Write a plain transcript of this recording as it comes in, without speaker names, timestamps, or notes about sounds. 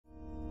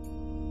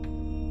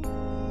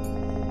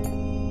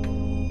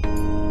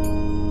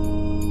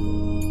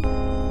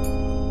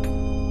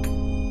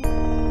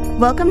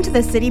Welcome to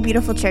the City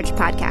Beautiful Church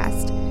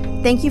podcast.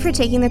 Thank you for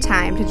taking the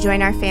time to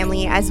join our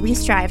family as we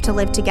strive to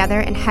live together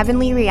in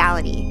heavenly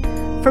reality.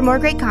 For more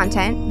great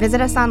content, visit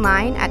us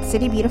online at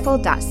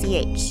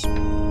citybeautiful.ch.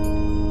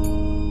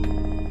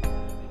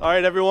 All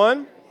right,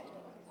 everyone.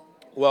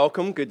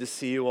 Welcome. Good to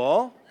see you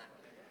all.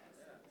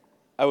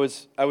 I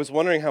was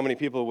wondering how many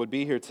people would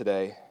be here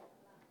today.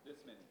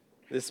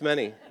 This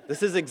many.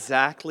 This is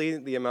exactly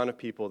the amount of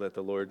people that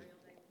the Lord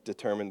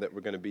determined that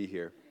we're going to be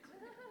here.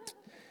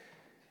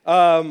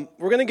 We're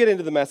going to get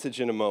into the message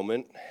in a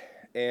moment,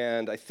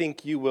 and I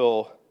think you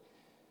will.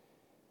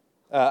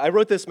 I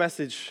wrote this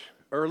message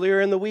earlier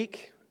in the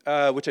week,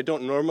 which I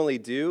don't normally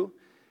do,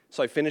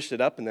 so I finished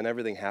it up, and then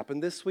everything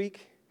happened this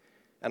week,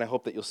 and I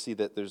hope that you'll see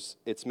that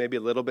it's maybe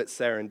a little bit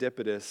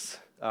serendipitous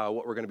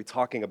what we're going to be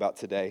talking about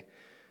today.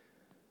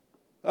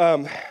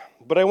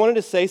 But I wanted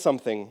to say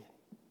something,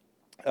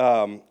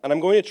 and I'm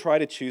going to try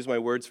to choose my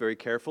words very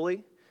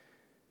carefully,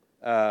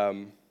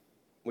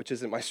 which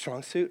isn't my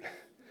strong suit,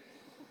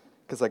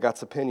 because I got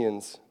some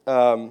opinions.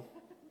 But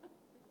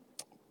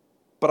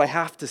I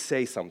have to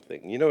say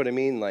something. You know what I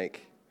mean?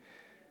 Like,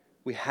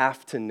 we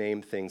have to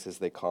name things as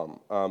they come.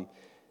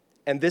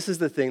 And this is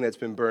the thing that's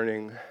been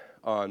burning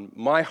on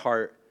my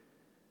heart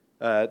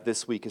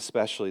this week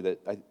especially,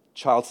 that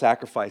child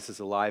sacrifice is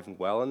alive and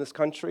well in this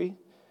country,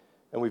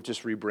 and we've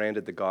just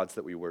rebranded the gods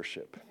that we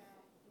worship.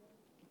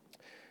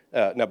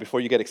 Now, before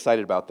you get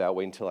excited about that,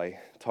 wait until I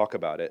talk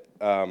about it.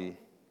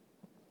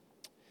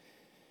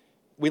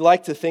 We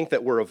like to think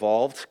that we're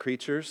evolved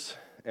creatures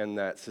and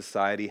that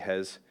society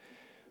has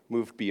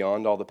moved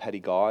beyond all the petty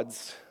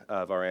gods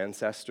of our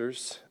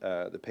ancestors,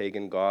 the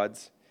pagan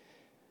gods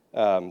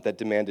that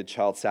demanded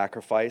child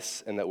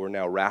sacrifice, and that we're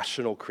now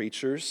rational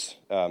creatures,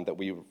 that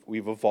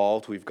we've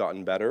evolved, we've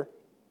gotten better.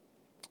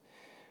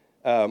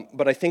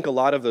 But I think a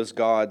lot of those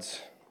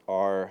gods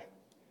are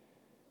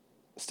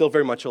still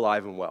very much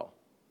alive and well,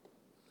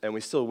 and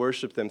we still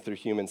worship them through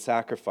human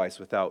sacrifice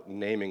without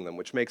naming them,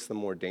 which makes them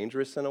more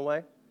dangerous in a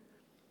way.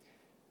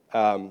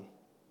 And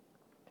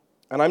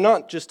I'm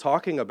not just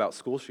talking about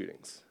school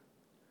shootings.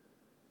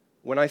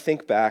 When I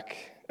think back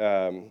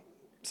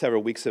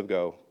several weeks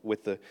ago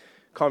with the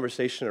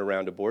conversation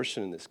around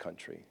abortion in this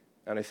country,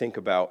 and I think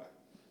about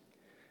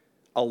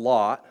a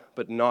lot,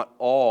 but not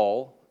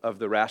all, of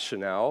the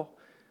rationale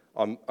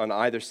on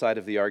either side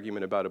of the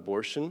argument about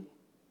abortion,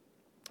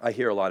 I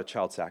hear a lot of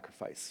child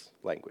sacrifice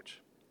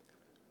language.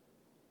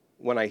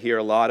 When I hear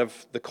a lot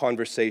of the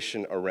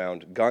conversation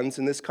around guns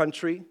in this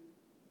country,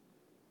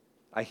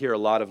 I hear a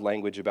lot of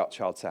language about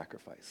child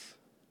sacrifice.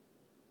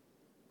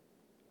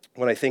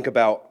 When I think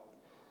about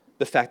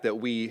the fact that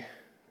we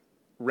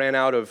ran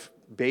out of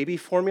baby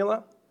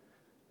formula,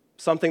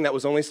 something that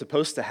was only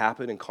supposed to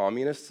happen in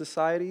communist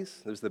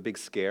societies, there's the big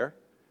scare.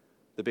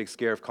 The big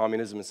scare of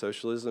communism and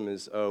socialism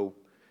is,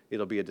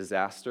 it'll be a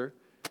disaster.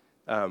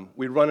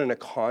 We run an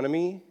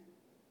economy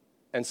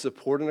and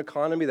support an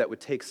economy that would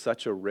take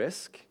such a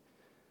risk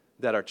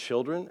that our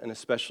children, and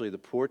especially the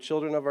poor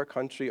children of our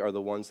country, are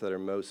the ones that are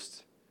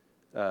most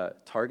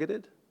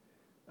targeted.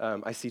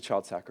 I see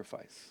child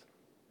sacrifice.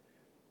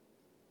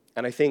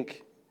 And I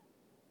think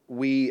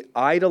we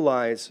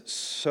idolize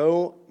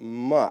so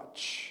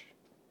much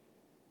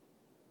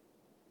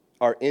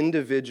our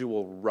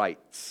individual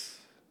rights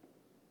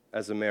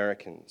as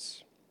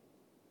Americans.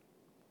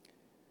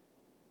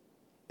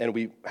 And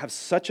we have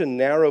such a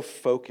narrow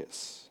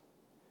focus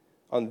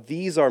on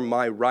these are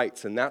my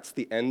rights, and that's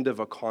the end of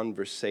a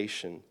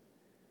conversation,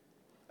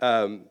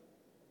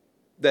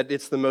 that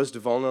it's the most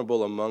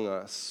vulnerable among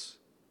us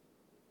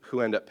who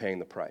end up paying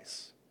the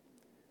price.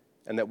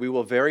 And that we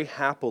will very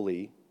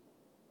happily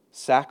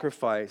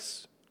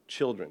sacrifice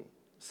children,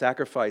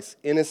 sacrifice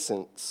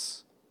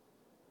innocence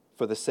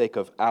for the sake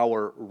of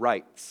our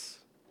rights.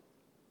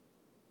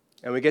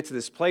 And we get to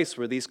this place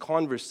where these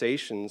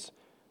conversations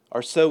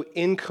are so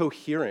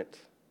incoherent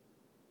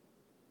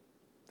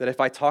that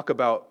if I talk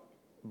about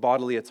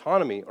bodily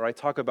autonomy, or I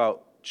talk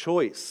about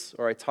choice,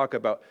 or I talk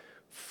about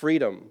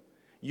freedom,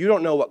 you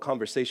don't know what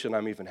conversation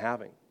I'm even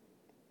having.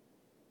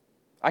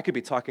 I could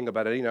be talking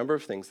about any number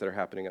of things that are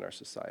happening in our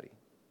society.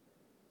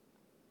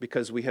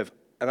 Because we have,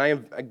 and I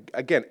am,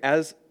 again,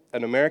 as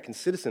an American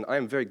citizen, I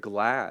am very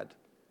glad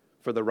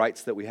for the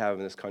rights that we have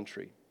in this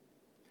country.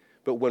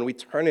 But when we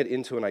turn it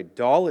into an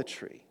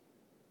idolatry,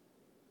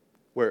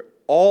 where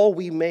all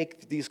we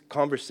make these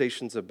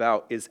conversations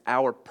about is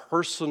our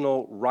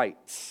personal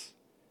rights,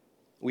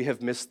 we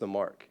have missed the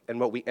mark. And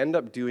what we end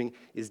up doing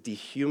is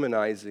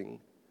dehumanizing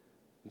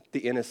the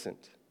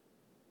innocent.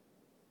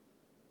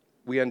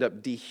 We end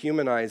up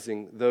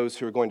dehumanizing those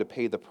who are going to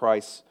pay the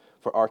price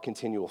for our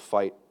continual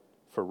fight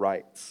for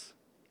rights.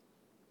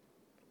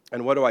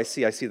 And what do I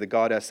see? I see the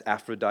goddess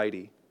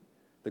Aphrodite,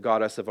 the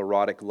goddess of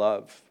erotic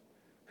love,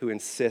 who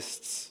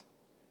insists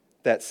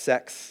that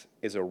sex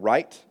is a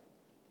right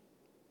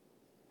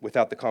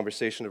without the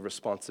conversation of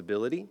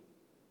responsibility.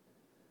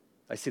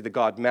 I see the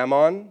god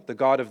Mammon, the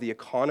god of the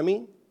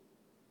economy,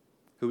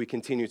 who we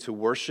continue to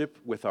worship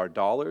with our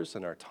dollars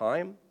and our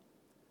time.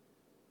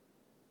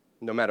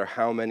 No matter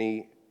how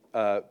many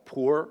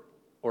poor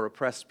or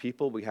oppressed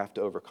people we have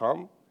to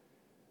overcome.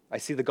 I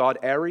see the god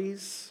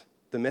Ares,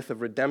 the myth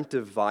of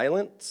redemptive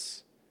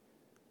violence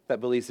that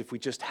believes if we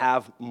just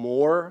have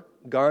more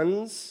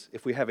guns,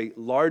 if we have a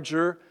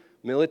larger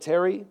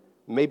military,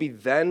 maybe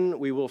then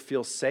we will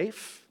feel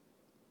safe.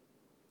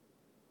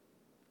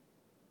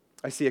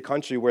 I see a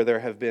country where there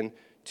have been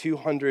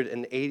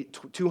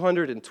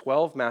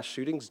 212 mass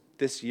shootings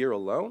this year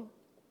alone.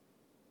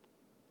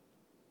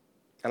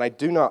 And I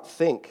do not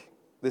think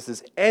this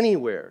is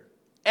anywhere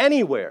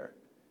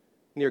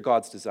near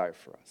God's desire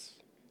for us.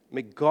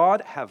 May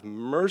God have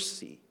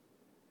mercy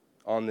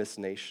on this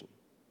nation.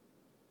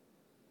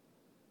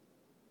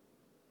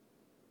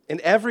 In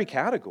every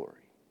category.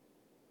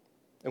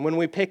 And when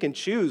we pick and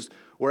choose,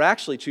 we're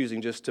actually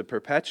choosing just to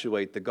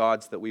perpetuate the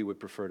gods that we would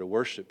prefer to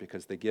worship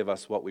because they give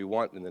us what we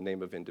want in the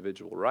name of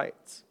individual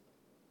rights.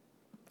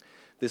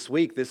 This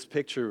week, this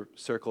picture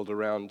circled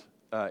around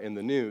in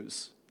the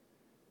news.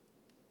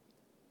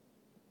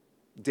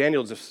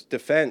 Daniel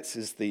Defense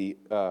is the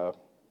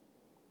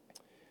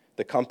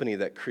company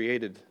that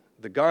created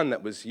the gun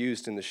that was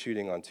used in the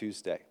shooting on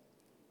Tuesday.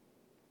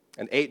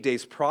 And 8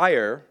 days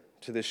prior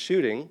to this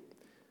shooting,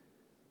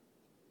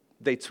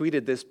 they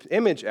tweeted this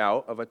image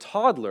out of a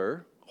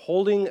toddler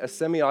holding a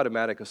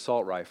semi-automatic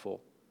assault rifle.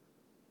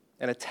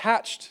 And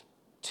attached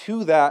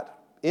to that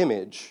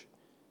image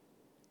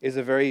is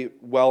a very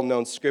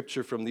well-known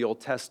scripture from the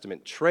Old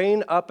Testament.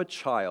 Train up a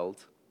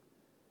child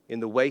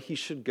in the way he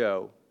should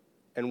go,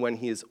 and when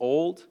he is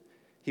old,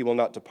 he will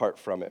not depart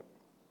from it.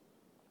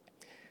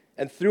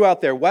 And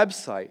throughout their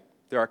website,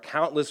 there are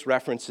countless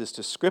references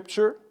to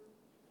scripture,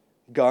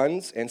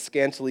 guns, and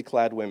scantily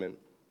clad women.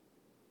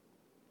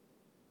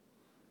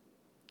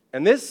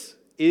 And this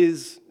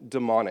is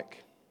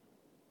demonic.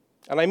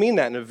 And I mean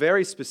that in a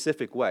very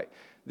specific way.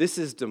 This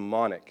is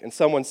demonic. And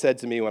someone said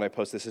to me when I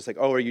posted this, it's like,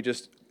 oh, are you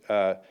just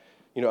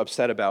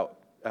upset about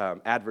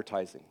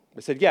advertising? I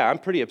said, yeah, I'm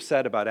pretty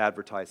upset about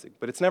advertising.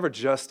 But it's never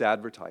just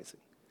advertising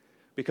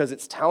because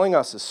it's telling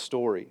us a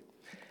story.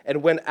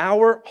 And when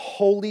our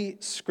holy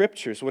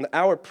scriptures, when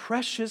our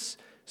precious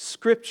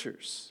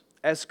scriptures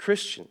as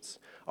Christians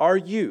are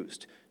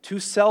used to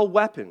sell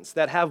weapons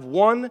that have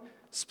one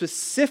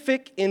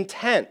specific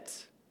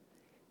intent,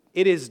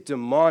 it is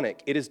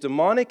demonic. It is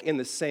demonic in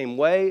the same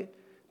way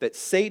that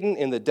Satan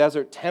in the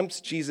desert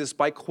tempts Jesus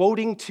by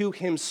quoting to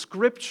him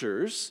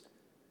scriptures,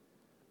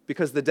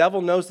 because the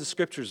devil knows the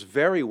scriptures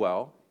very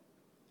well,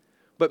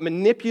 but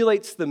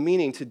manipulates the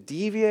meaning to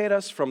deviate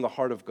us from the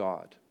heart of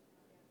God.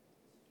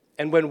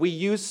 And when we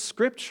use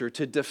scripture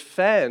to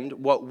defend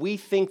what we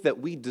think that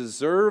we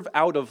deserve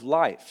out of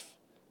life,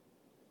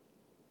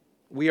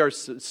 we are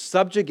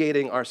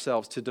subjugating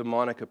ourselves to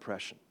demonic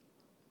oppression.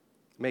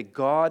 May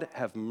God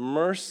have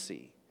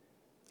mercy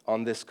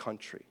on this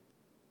country.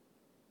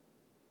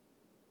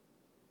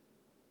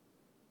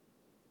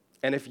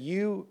 And if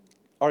you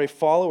are a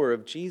follower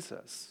of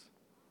Jesus,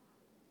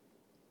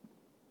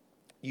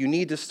 you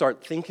need to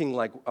start thinking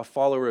like a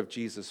follower of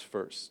Jesus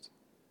first.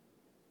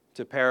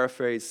 To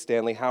paraphrase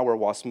Stanley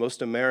Hauerwas,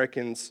 most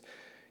Americans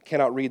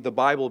cannot read the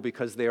Bible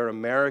because they are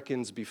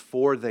Americans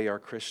before they are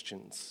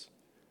Christians.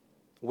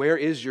 Where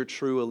is your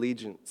true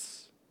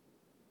allegiance?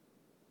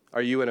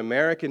 Are you an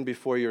American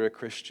before you're a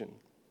Christian?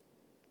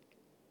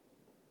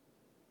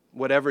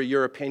 Whatever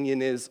your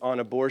opinion is on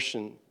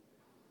abortion,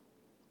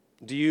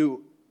 do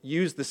you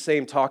use the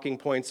same talking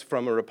points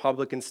from a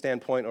Republican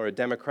standpoint or a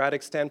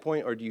Democratic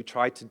standpoint, or do you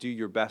try to do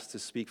your best to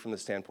speak from the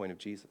standpoint of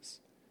Jesus?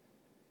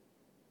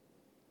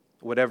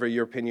 Whatever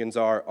your opinions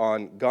are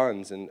on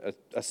guns and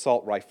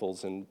assault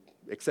rifles and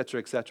et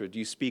cetera, do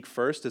you speak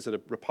first as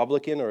a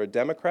Republican or a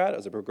Democrat,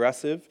 as a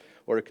progressive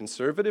or a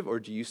conservative, or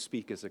do you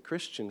speak as a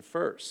Christian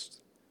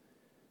first?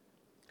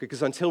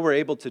 Because until we're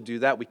able to do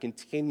that, we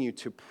continue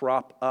to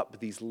prop up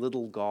these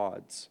little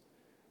gods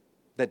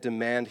that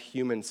demand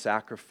human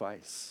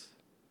sacrifice.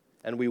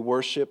 And we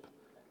worship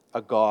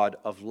a God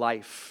of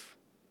life.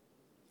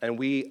 And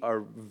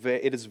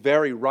it is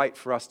very right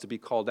for us to be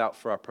called out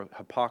for our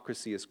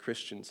hypocrisy as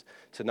Christians,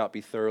 to not be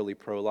thoroughly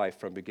pro-life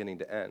from beginning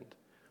to end.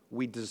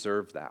 We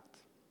deserve that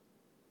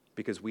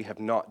because we have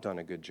not done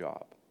a good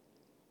job.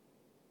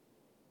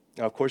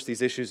 Now, of course,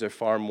 these issues are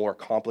far more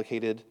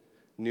complicated,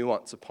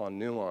 nuance upon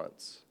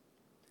nuance.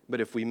 But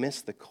if we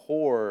miss the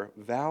core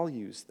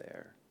values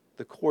there,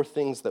 the core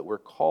things that we're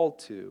called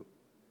to,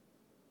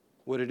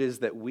 what it is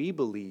that we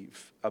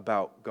believe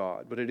about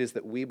God, what it is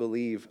that we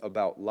believe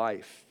about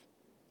life,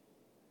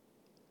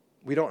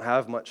 we don't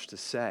have much to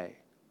say.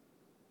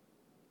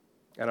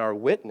 And our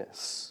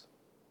witness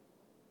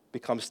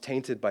becomes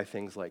tainted by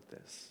things like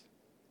this.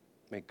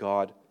 May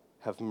God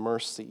have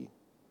mercy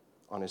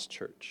on his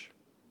church.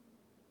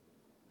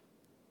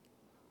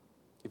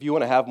 If you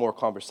want to have more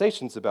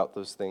conversations about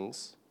those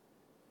things,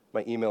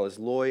 my email is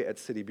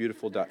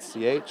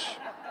loy@citybeautiful.ch.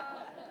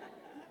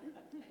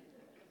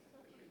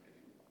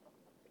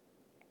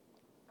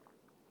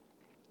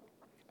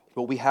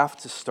 But we have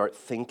to start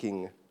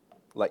thinking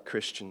like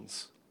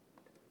Christians.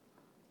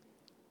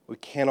 We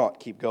cannot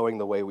keep going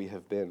the way we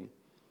have been.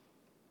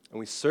 And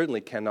we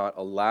certainly cannot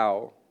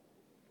allow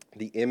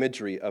the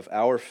imagery of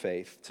our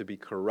faith to be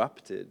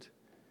corrupted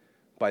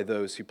by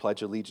those who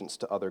pledge allegiance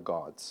to other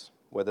gods,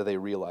 whether they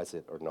realize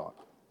it or not.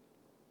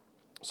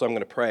 So I'm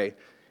going to pray, and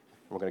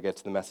we're going to get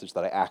to the message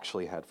that I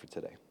actually had for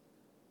today.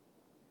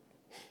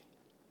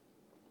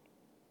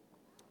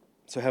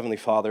 So Heavenly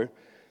Father,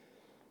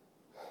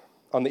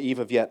 on the eve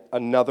of yet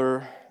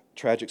another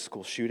tragic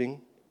school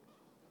shooting,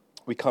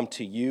 we come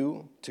to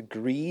you to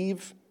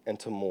grieve and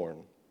to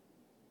mourn.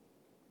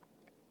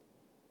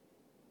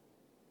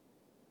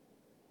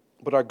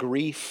 But our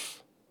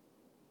grief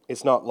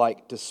is not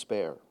like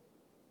despair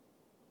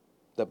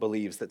that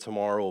believes that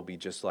tomorrow will be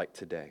just like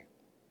today.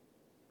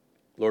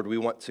 Lord, we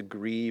want to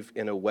grieve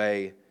in a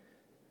way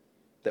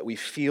that we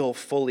feel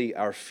fully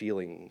our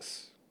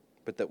feelings,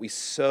 but that we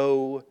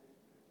sow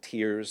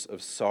tears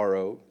of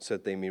sorrow so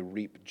that they may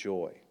reap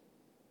joy.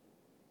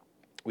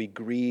 We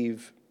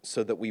grieve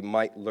so that we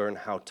might learn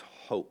how to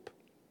hope,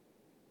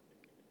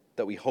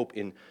 that we hope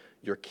in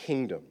your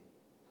kingdom,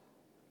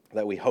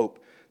 that we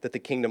hope that the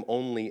kingdom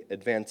only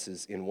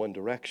advances in one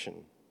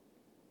direction.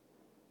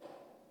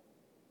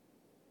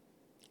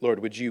 Lord,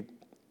 would you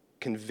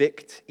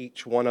convict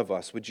each one of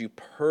us? Would you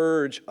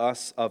purge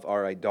us of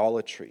our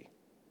idolatry?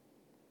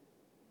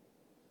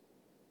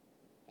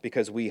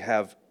 Because we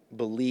have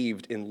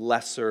believed in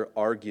lesser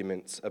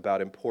arguments about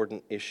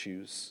important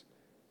issues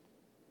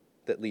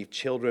that leave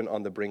children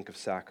on the brink of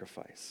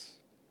sacrifice.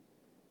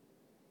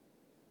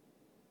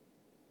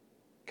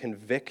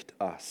 Convict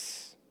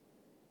us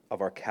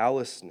of our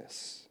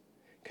callousness.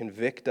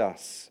 Convict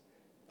us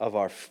of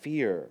our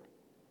fear.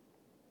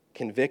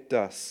 Convict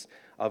us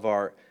of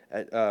our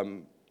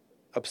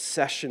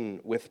obsession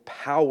with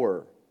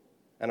power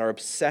and our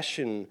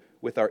obsession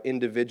with our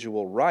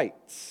individual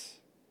rights.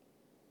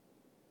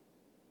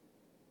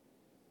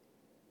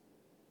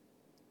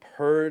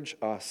 Purge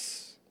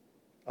us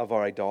of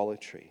our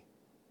idolatry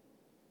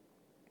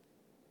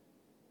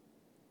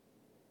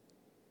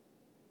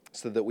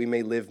so that we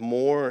may live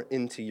more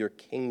into your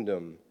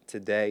kingdom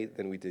today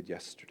than we did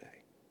yesterday.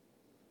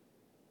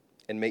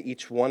 And may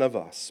each one of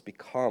us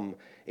become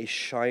a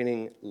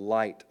shining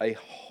light, a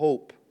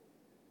hope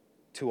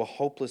to a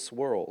hopeless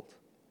world,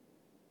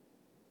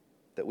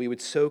 that we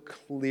would so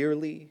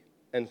clearly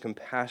and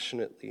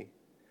compassionately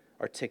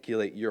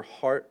articulate your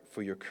heart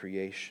for your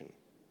creation,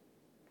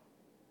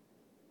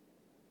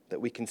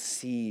 that we can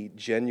see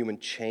genuine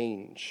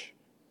change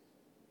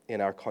in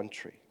our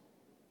country.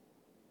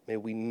 May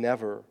we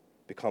never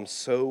become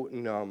so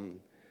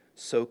numb,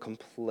 so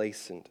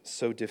complacent,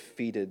 so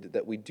defeated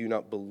that we do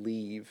not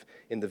believe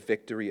in the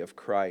victory of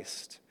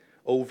Christ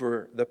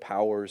over the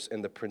powers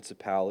and the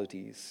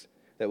principalities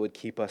that would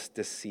keep us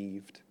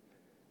deceived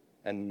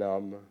and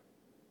numb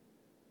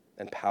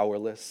and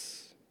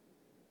powerless,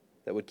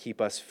 that would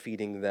keep us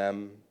feeding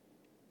them.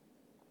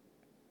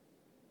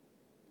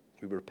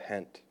 We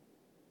repent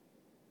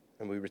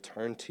and we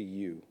return to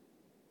you,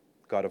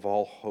 God of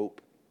all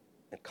hope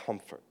and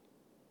comfort.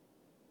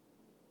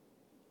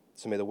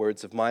 So may the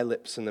words of my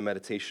lips and the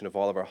meditation of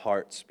all of our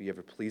hearts be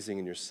ever pleasing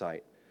in your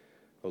sight,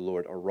 O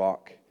Lord, our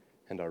rock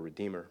and our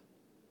Redeemer.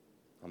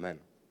 Amen.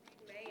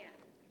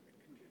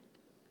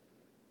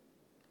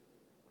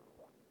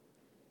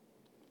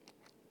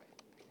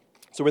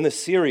 So we're in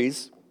this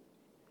series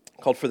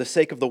called For the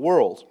Sake of the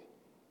World.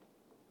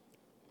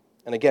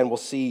 And again, we'll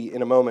see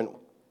in a moment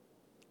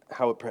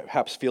how it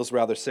perhaps feels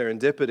rather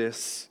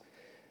serendipitous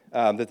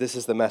that this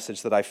is the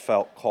message that I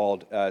felt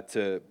called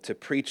to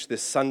preach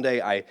this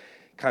Sunday. I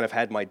kind of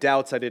had my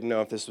doubts. I didn't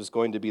know if this was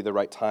going to be the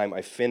right time.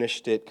 I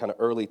finished it kind of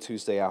early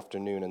Tuesday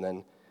afternoon, and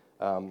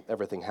then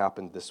everything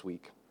happened this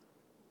week.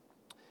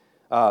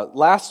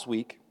 Last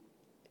week,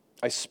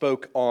 I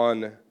spoke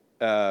on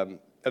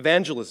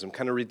evangelism,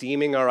 kind of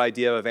redeeming our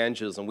idea of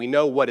evangelism. We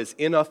know what is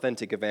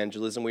inauthentic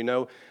evangelism. We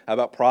know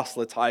about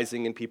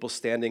proselytizing and people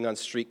standing on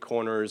street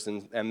corners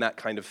and that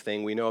kind of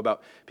thing. We know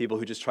about people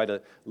who just try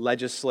to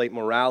legislate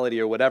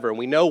morality or whatever. And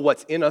we know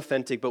what's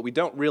inauthentic, but we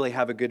don't really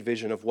have a good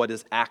vision of what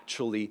is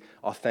actually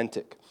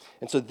authentic.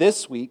 And so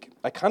this week,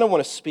 I kind of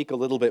want to speak a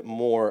little bit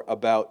more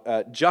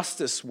about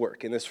justice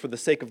work. And this, for the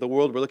sake of the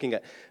world, we're looking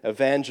at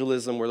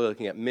evangelism, we're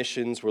looking at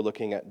missions, we're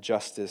looking at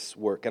justice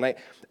work. And I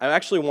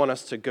actually want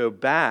us to go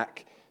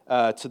back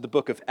to the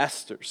book of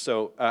Esther.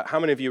 So how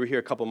many of you were here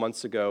a couple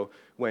months ago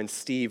when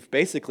Steve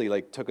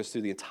basically took us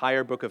through the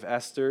entire book of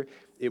Esther?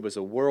 It was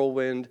a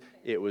whirlwind.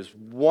 It was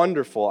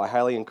wonderful. I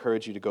highly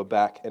encourage you to go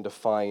back and to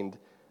find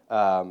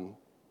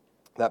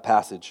that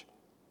passage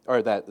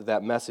or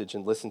that message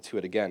and listen to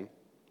it again.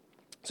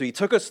 So he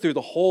took us through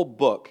the whole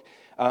book.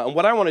 And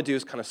what I want to do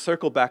is kind of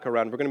circle back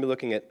around. We're going to be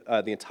looking at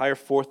the entire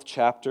 4th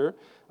chapter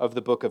of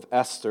the book of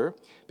Esther,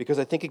 because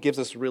I think it gives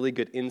us really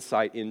good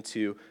insight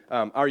into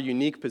our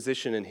unique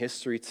position in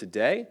history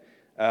today,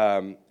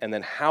 and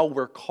then how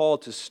we're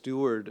called to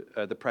steward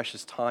the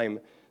precious time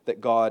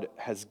that God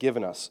has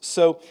given us.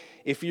 So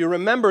if you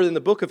remember in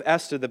the book of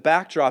Esther, the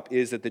backdrop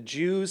is that the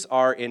Jews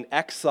are in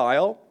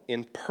exile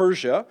in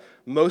Persia.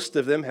 Most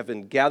of them have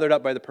been gathered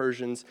up by the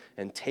Persians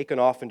and taken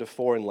off into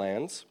foreign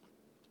lands.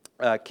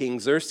 King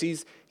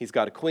Xerxes, he's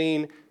got a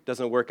queen,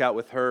 doesn't work out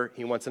with her.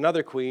 He wants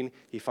another queen.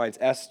 He finds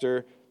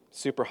Esther,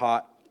 super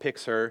hot,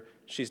 picks her.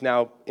 She's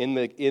now in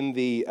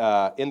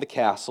the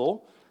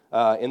castle,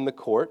 in the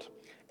court.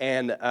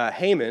 And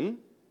Haman,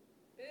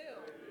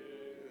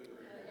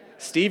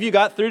 Steve, you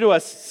got through to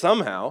us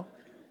somehow.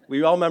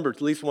 We all remember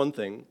at least one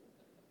thing.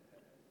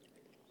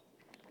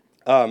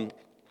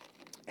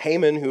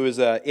 Haman, who is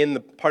in the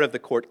part of the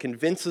court,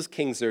 convinces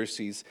King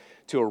Xerxes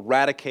to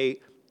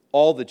eradicate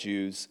all the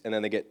Jews, and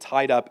then they get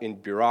tied up in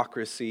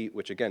bureaucracy,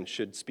 which again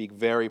should speak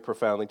very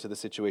profoundly to the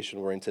situation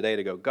we're in today,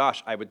 to go,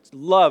 gosh, I would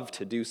love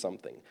to do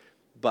something,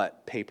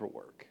 but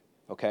paperwork,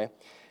 okay?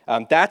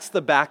 That's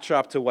the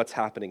backdrop to what's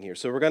happening here.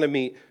 So we're going to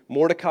meet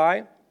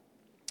Mordecai,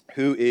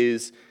 who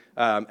is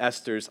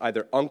Esther's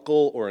either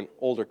uncle or an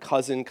older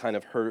cousin, kind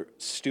of her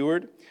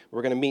steward.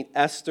 We're going to meet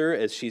Esther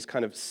as she's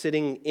kind of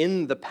sitting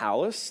in the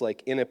palace,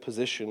 like in a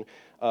position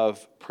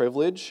of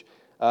privilege.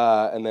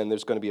 And then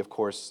there's going to be, of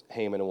course,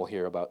 Haman, and we'll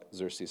hear about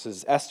Xerxes. This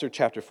is Esther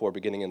chapter 4,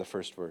 beginning in the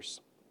first verse.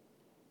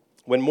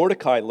 When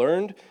Mordecai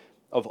learned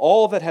of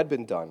all that had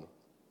been done,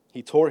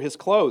 he tore his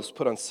clothes,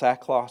 put on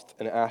sackcloth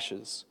and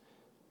ashes,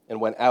 and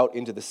went out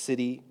into the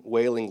city,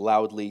 wailing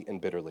loudly and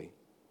bitterly.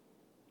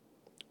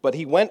 But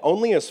he went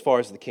only as far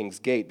as the king's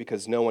gate,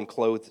 because no one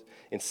clothed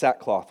in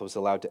sackcloth was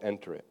allowed to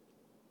enter it.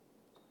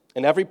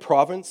 In every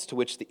province to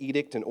which the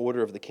edict and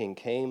order of the king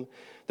came,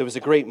 there was a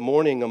great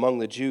mourning among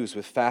the Jews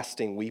with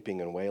fasting, weeping,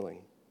 and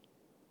wailing.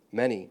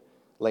 Many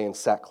lay in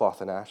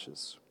sackcloth and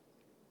ashes.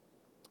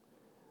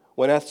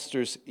 When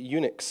Esther's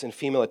eunuchs and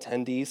female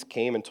attendees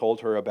came and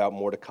told her about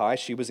Mordecai,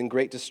 she was in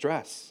great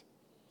distress.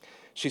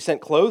 She sent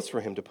clothes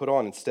for him to put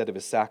on instead of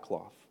his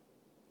sackcloth,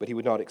 but he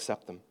would not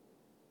accept them.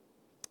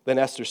 Then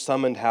Esther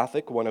summoned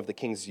Hathach, one of the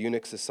king's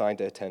eunuchs assigned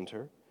to attend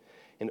her,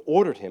 and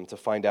ordered him to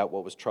find out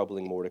what was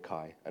troubling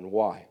Mordecai and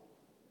why.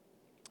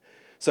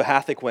 So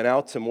Hathach went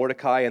out to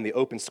Mordecai in the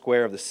open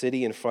square of the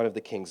city in front of the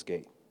king's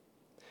gate.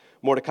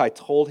 Mordecai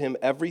told him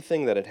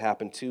everything that had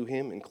happened to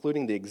him,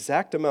 including the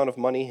exact amount of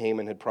money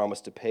Haman had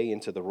promised to pay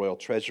into the royal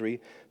treasury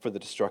for the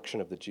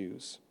destruction of the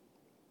Jews.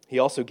 He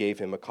also gave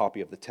him a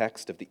copy of the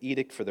text of the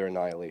edict for their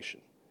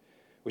annihilation,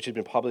 which had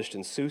been published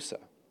in Susa,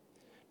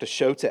 to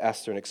show to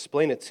Esther and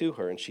explain it to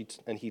her,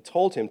 and he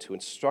told him to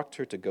instruct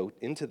her to go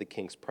into the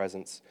king's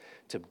presence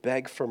to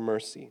beg for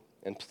mercy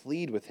and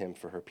plead with him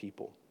for her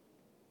people.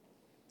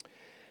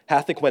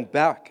 Hathach went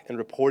back and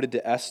reported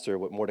to Esther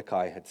what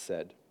Mordecai had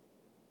said.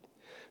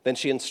 Then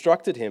she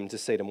instructed him to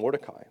say to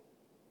Mordecai,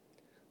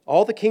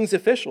 "All the king's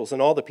officials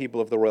and all the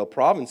people of the royal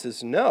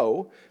provinces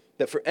know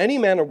that for any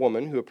man or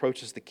woman who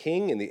approaches the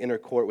king in the inner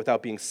court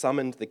without being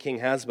summoned, the king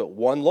has but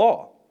one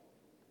law,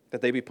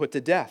 that they be put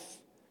to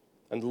death,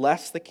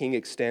 unless the king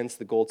extends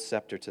the gold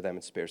scepter to them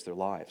and spares their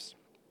lives.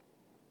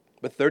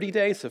 But 30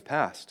 days have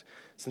passed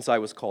since I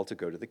was called to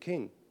go to the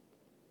king."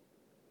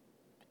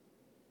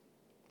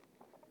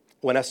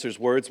 When Esther's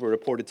words were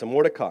reported to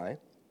Mordecai,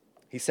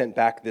 he sent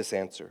back this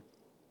answer: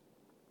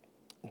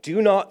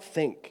 "Do not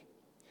think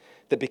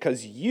that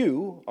because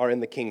you are in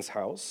the king's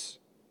house,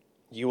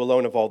 you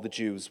alone of all the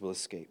Jews will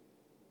escape.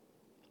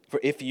 For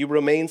if you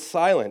remain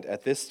silent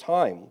at this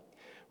time,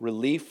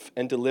 relief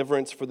and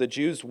deliverance for the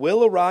Jews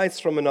will arise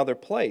from another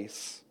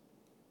place,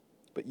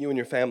 but you and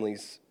your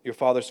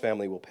father's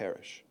family will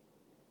perish.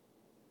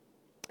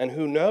 And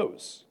who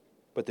knows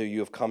but that you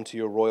have come to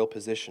your royal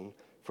position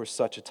for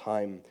such a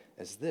time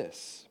as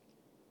this?"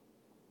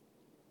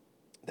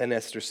 Then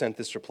Esther sent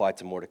this reply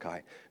to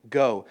Mordecai: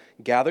 "Go,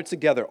 gather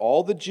together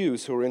all the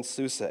Jews who are in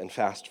Susa and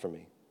fast for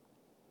me.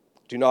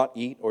 Do not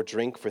eat or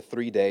drink for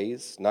 3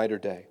 days, night or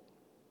day.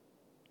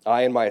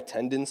 I and my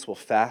attendants will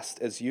fast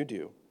as you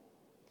do.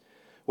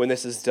 When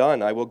this is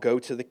done, I will go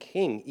to the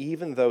king,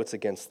 even though it's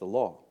against the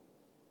law.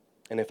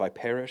 And if I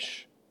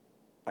perish,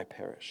 I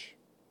perish."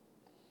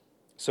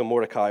 So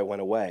Mordecai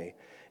went away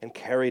and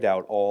carried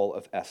out all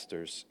of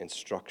Esther's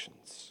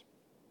instructions.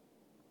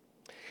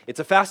 It's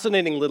a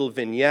fascinating little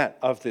vignette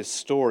of this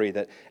story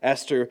that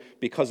Esther,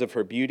 because of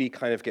her beauty,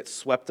 kind of gets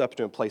swept up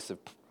to a place of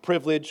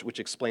privilege, which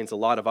explains a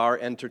lot of our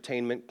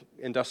entertainment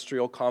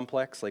industrial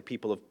complex. Like,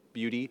 people of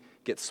beauty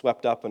get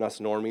swept up and us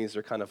normies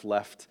are kind of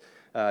left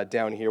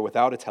down here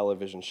without a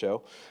television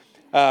show.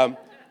 But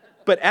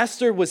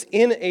Esther was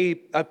in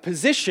a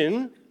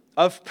position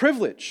of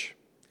privilege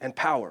and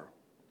power.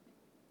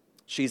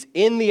 She's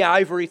in the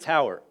ivory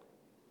tower.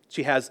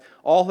 She has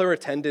all her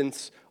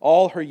attendants,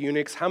 all her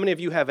eunuchs. How many of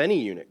you have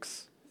any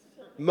eunuchs?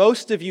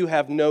 Most of you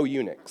have no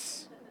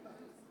eunuchs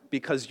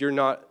because you're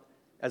not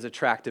as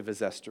attractive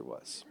as Esther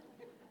was.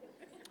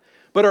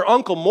 But her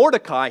uncle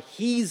Mordecai,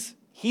 he's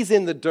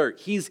in the dirt.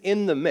 He's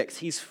in the mix.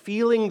 He's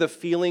feeling the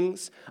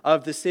feelings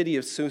of the city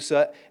of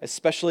Susa,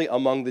 especially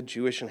among the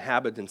Jewish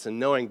inhabitants, and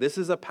knowing this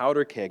is a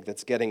powder keg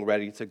that's getting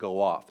ready to go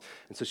off.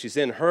 And so she's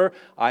in her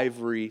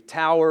ivory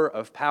tower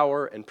of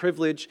power and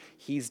privilege.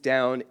 He's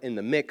down in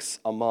the mix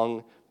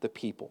among the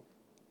people.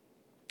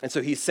 And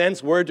so he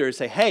sends word to her to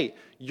say, "Hey,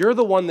 you're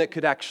the one that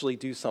could actually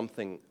do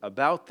something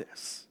about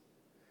this."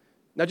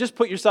 Now just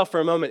put yourself for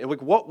a moment,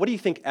 and what do you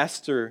think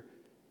Esther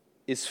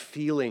is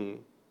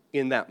feeling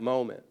in that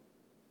moment.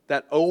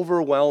 That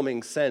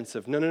overwhelming sense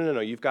of, no,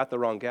 you've got the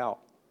wrong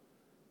gal.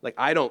 Like,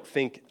 I don't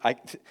think,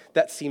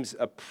 that seems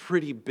a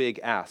pretty big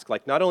ask.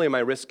 Like, not only am I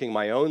risking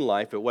my own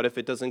life, but what if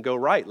it doesn't go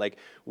right? Like,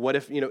 what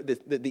if,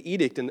 the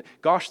edict, and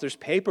gosh, there's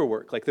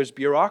paperwork, like there's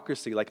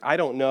bureaucracy. Like, I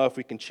don't know if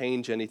we can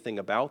change anything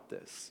about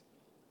this.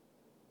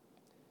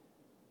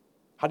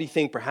 How do you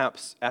think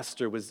perhaps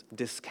Esther was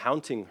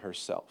discounting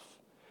herself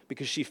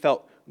because she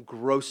felt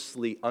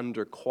grossly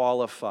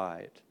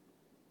underqualified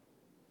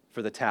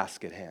for the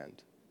task at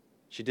hand?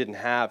 She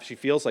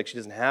feels like she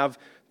doesn't have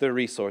the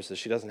resources.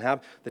 She doesn't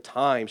have the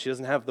time. She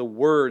doesn't have the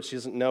words. She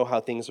doesn't know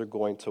how things are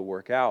going to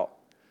work out.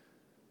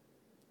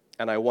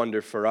 And I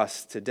wonder for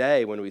us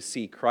today, when we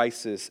see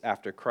crisis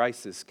after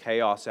crisis,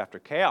 chaos after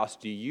chaos,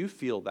 do you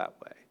feel that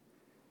way?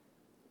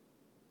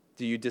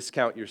 Do you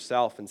discount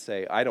yourself and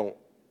say, I don't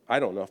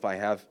know if I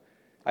have,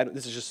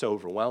 this is just so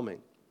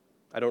overwhelming.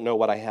 I don't know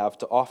what I have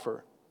to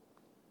offer.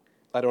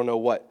 I don't know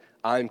what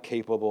I'm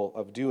capable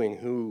of doing.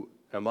 Who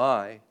am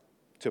I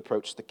to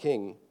approach the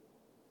king?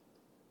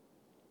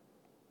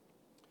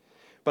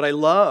 But I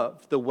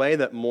love the way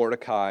that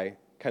Mordecai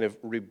kind of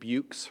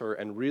rebukes her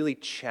and really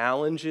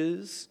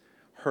challenges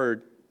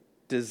her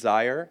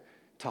desire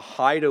to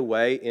hide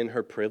away in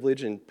her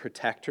privilege and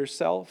protect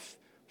herself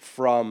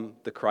from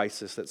the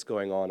crisis that's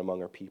going on among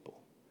her people.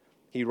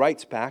 He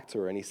writes back to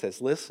her and he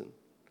says, listen,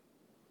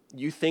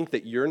 you think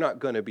that you're not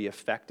going to be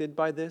affected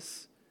by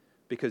this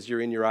because you're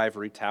in your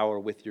ivory tower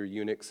with your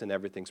eunuchs and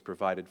everything's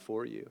provided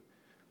for you.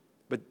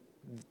 But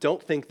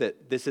don't think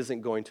that this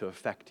isn't going to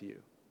affect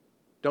you.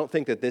 Don't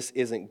think that this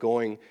isn't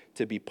going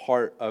to be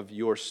part of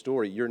your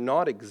story. You're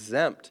not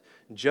exempt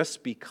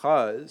just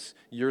because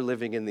you're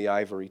living in the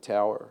ivory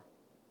tower.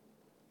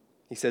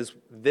 He says,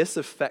 this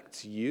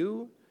affects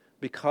you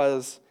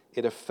because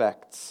it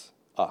affects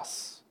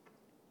us.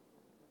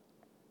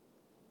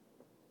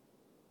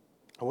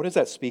 And what does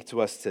that speak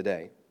to us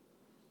today?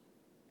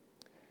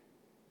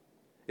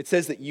 It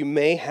says that you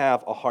may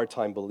have a hard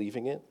time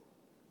believing it,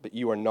 but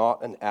you are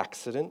not an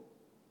accident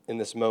in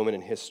this moment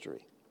in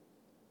history.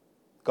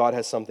 God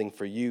has something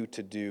for you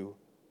to do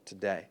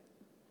today.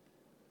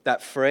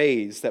 That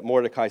phrase that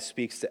Mordecai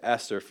speaks to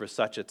Esther, for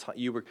such a time,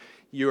 you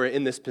were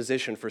in this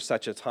position for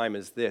such a time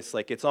as this.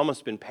 Like, it's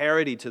almost been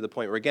parodied to the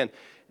point where, again,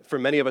 for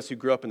many of us who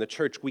grew up in the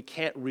church, we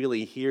can't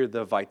really hear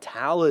the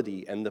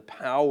vitality and the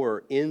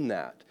power in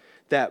that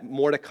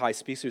Mordecai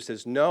speaks to.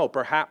 Says, no,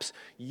 perhaps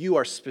you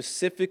are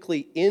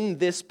specifically in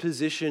this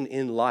position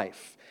in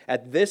life,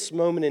 at this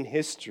moment in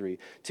history,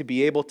 to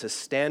be able to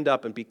stand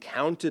up and be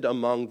counted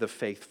among the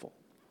faithful,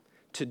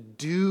 to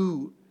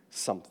do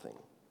something.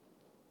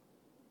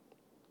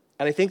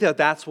 And I think that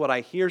that's what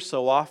I hear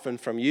so often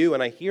from you,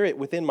 and I hear it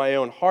within my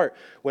own heart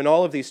when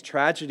all of these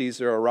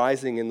tragedies are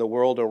arising in the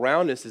world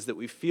around us, is that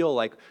we feel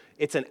like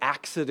it's an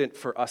accident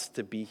for us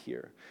to be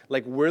here.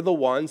 Like we're the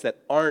ones that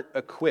aren't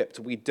equipped.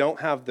 We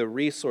don't have the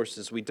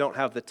resources. We don't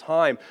have the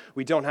time.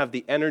 We don't have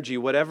the energy,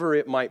 whatever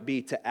it might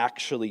be, to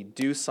actually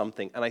do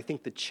something. And I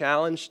think the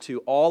challenge to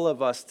all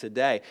of us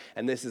today,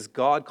 and this is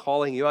God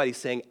calling you out, he's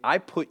saying, I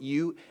put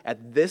you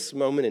at this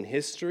moment in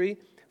history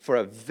for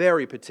a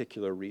very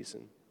particular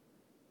reason.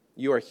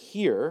 You are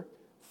here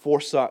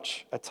for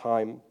such a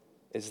time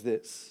as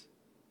this.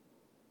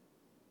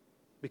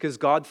 Because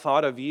God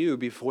thought of you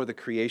before the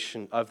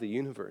creation of the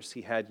universe.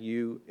 He had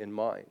you in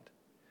mind.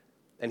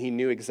 And he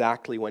knew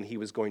exactly when he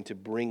was going to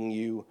bring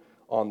you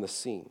on the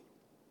scene.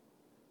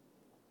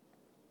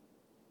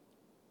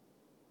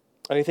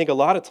 And I think a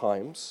lot of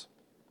times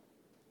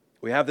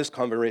we have this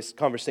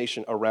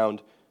conversation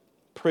around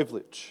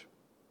privilege.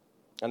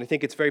 And I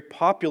think it's very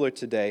popular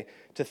today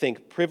to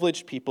think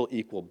privileged people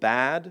equal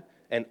bad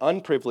and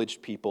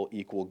unprivileged people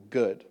equal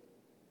good.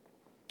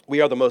 We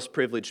are the most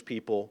privileged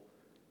people,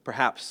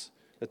 perhaps,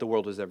 that the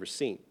world has ever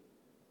seen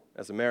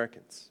as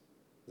Americans.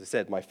 As I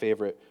said, my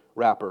favorite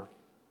rapper,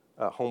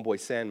 Homeboy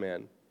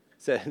Sandman,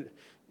 said,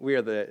 we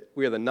are the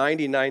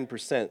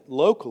 99%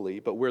 locally,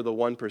 but we're the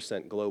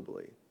 1%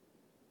 globally.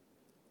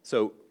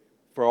 So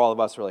for all of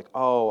us, we're like,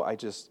 oh, I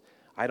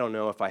don't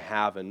know if I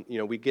have. And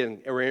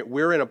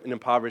we're in an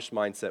impoverished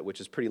mindset,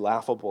 which is pretty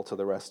laughable to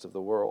the rest of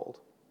the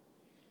world.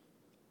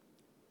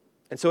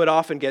 And so it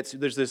often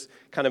there's this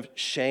kind of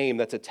shame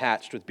that's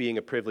attached with being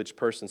a privileged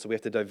person. So we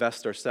have to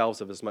divest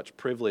ourselves of as much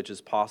privilege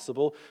as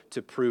possible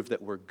to prove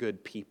that we're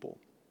good people.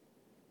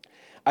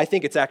 I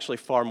think it's actually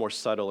far more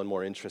subtle and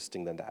more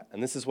interesting than that.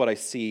 And this is what I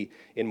see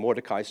in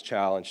Mordecai's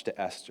challenge to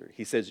Esther.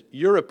 He says,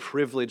 you're a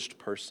privileged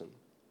person.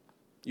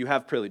 You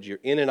have privilege. You're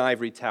in an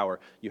ivory tower.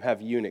 You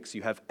have eunuchs.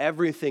 You have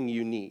everything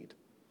you need.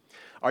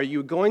 Are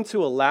you going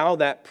to allow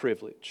that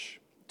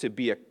privilege to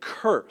be a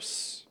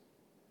curse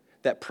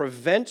that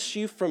prevents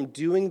you from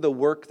doing the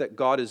work that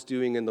God is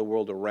doing in the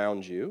world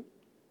around you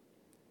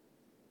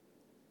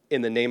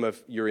in the name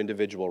of your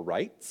individual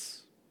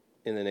rights,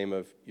 in the name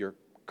of your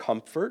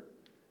comfort,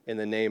 in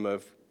the name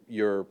of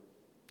your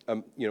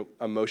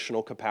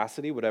emotional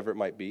capacity, whatever it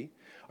might be?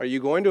 Are you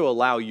going to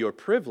allow your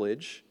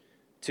privilege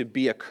to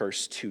be a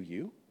curse to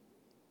you?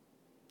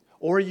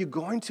 Or are you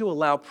going to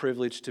allow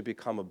privilege to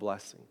become a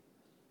blessing?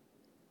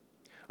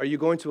 Are you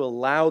going to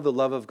allow the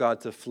love of God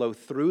to flow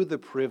through the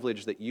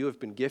privilege that you have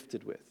been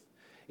gifted with,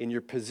 in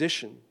your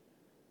position,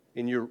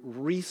 in your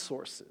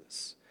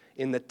resources,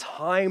 in the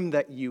time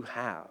that you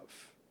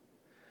have?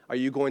 Are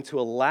you going to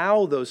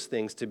allow those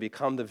things to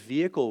become the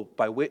vehicle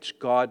by which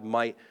God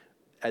might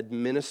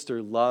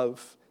administer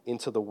love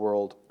into the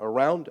world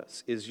around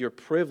us? Is your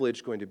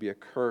privilege going to be a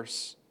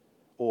curse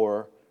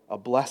or a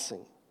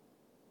blessing?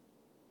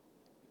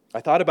 I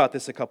thought about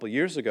this a couple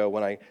years ago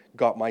when I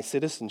got my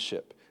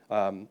citizenship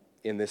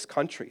in this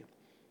country,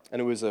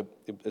 and it was a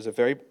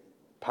very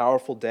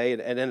powerful day.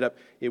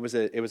 It was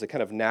a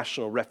kind of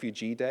national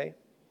refugee day,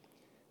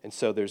 and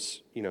so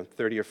there's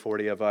 30 or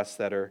 40 of us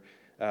that are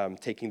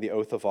taking the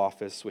oath of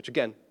office, which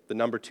again, the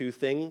number 2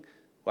 thing,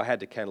 well, I had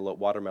to cantaloupe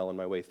watermelon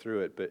my way through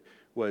it, but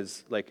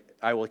was like,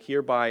 I will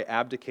hereby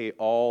abdicate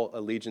all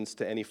allegiance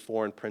to any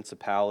foreign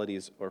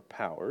principalities or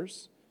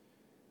powers,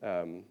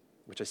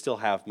 which I still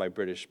have my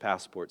British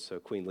passport, so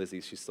Queen Lizzie,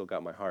 she's still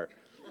got my heart.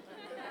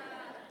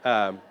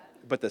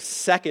 But the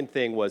second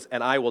thing was,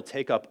 and I will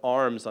take up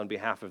arms on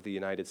behalf of the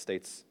United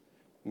States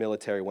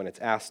military when it's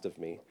asked of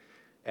me.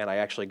 And I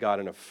actually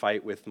got in a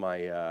fight with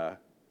my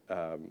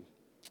kind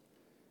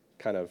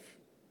of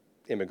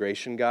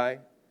immigration guy,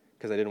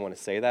 because I didn't want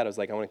to say that. I was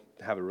like, I want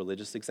to have a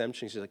religious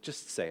exemption. She's like,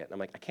 just say it. And I'm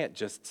like, I can't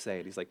just say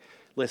it. He's like,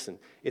 listen,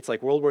 it's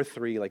like World War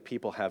III, like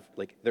people have,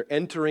 like they're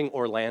entering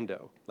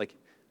Orlando, like,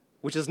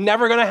 which is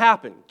never going to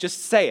happen.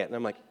 Just say it. And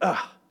I'm like,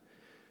 ugh.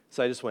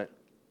 So I just went,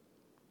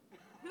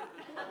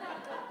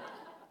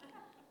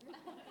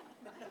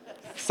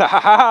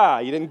 ha,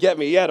 you didn't get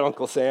me yet,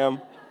 Uncle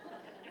Sam.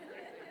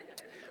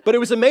 But it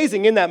was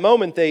amazing. In that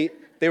moment, they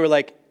were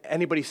like,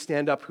 anybody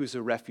stand up who's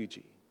a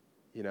refugee?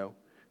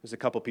 There's a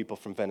couple people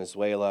from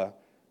Venezuela.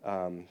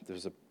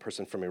 There's a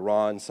person from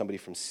Iran, somebody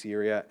from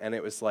Syria. And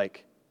it was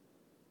like,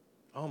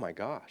 oh my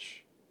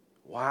gosh,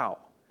 wow.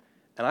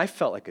 And I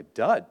felt like a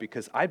dud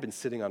because I'd been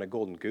sitting on a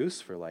golden goose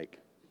for like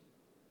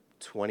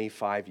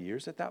 25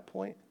 years at that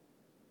point.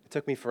 It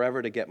took me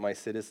forever to get my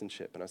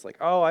citizenship. And I was like,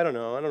 oh, I don't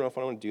know if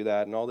I want to do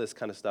that and all this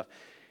kind of stuff.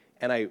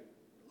 And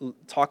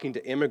talking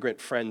to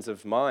immigrant friends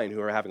of mine who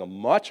are having a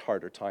much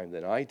harder time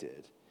than I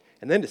did.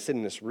 And then to sit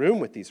in this room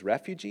with these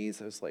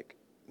refugees, I was like,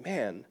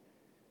 man,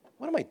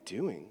 what am I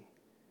doing?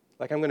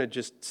 Like, I'm going to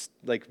just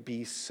like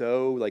be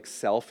so like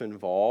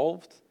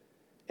self-involved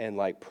and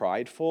like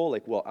prideful.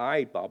 Like, well,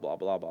 I blah, blah,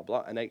 blah, blah,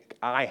 blah. And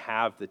I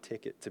have the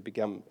ticket to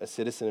become a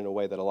citizen in a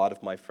way that a lot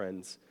of my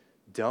friends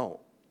don't.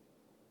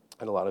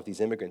 And a lot of these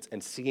immigrants,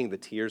 and seeing the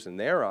tears in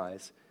their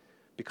eyes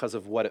because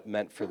of what it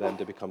meant for them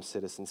to become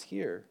citizens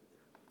here.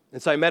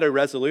 And so I made a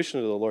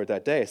resolution to the Lord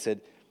that day. I said,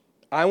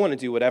 I want to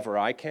do whatever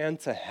I can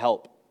to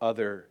help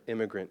other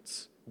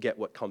immigrants get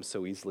what comes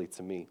so easily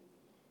to me.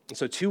 And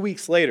so 2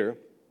 weeks later,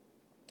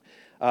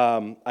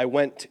 I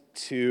went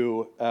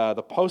to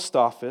the post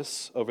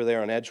office over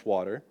there on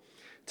Edgewater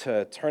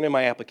to turn in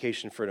my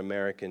application for an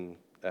American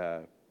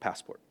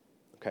passport.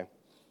 Okay,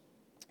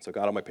 so I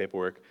got all my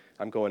paperwork.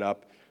 I'm going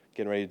up,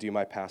 getting ready to do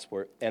my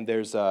passport, and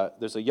there's a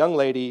young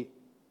lady.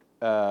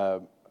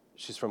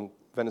 She's from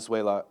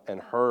Venezuela, and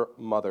her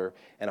mother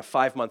and a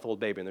 5-month-old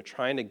baby, and they're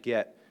trying to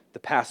get the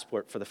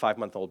passport for the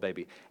 5-month-old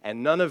baby,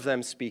 and none of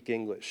them speak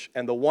English.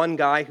 And the one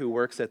guy who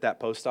works at that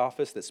post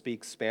office that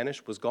speaks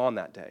Spanish was gone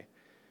that day.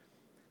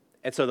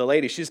 And so the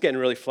lady, she's getting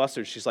really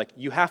flustered. She's like,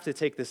 you have to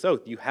take this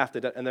oath. You have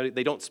to, and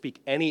they don't speak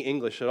any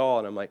English at all.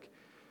 And I'm like,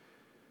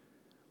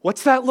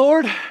 what's that,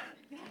 Lord?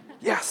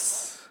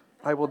 Yes,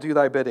 I will do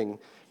thy bidding.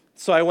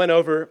 So I went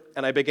over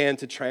and I began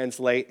to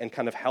translate and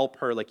kind of help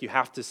her. Like, you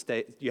have to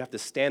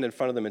stand in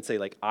front of them and say,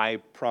 like, I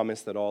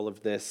promise that all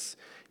of this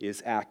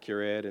is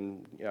accurate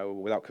and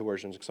without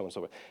coercion, so on and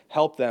so forth.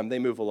 Help them, they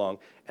move along.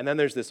 And then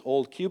there's this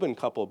old Cuban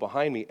couple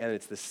behind me, and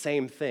it's the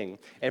same thing.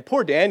 And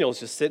poor Daniel's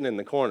just sitting in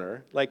the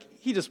corner, like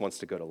he just wants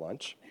to go to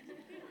lunch.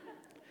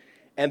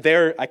 And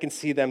there, I can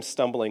see them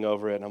stumbling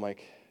over it, and I'm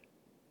like,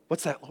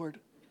 what's that, Lord?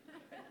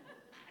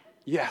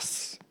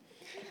 Yes.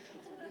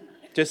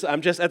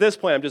 At this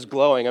point, I'm just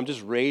glowing. I'm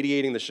just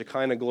radiating the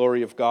Shekinah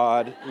glory of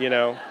God,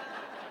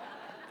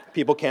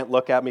 People can't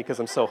look at me because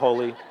I'm so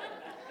holy.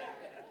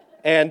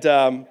 And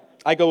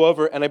I go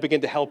over and I begin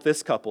to help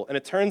this couple. And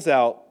it turns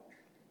out,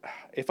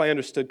 if I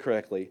understood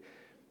correctly,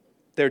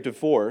 they're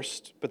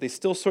divorced, but they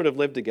still sort of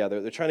live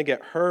together. They're trying to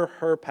get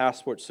her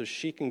passport so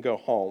she can go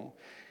home.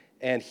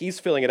 And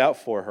he's filling it out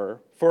for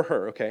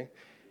her, okay?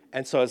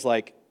 And so he's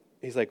like,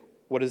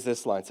 what does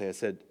this line say? I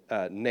said,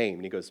 name.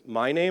 And he goes,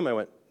 my name? I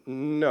went,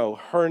 no,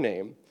 her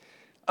name.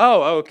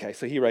 Oh, okay.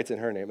 So he writes in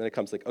her name. And it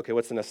comes like, okay,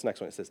 what's the next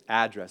one? It says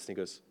address. And he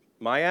goes,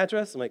 my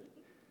address? I'm like,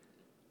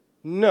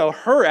 no,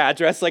 her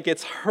address. Like,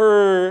 it's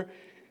her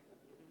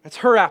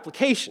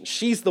application.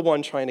 She's the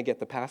one trying to get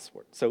the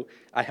passport. So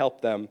I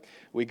help them.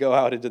 We go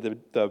out into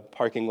the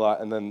parking lot,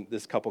 and then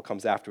this couple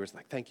comes afterwards,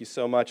 like, thank you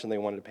so much, and they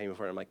wanted to pay me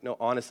for it. I'm like, no,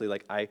 honestly,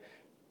 like, I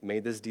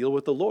made this deal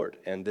with the Lord,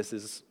 and this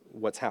is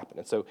what's happened.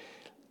 And so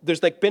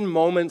there's like been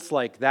moments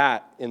like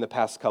that in the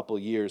past couple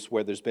of years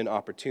where there's been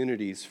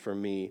opportunities for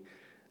me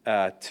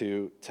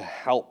to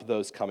help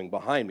those coming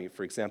behind me.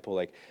 For example,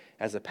 like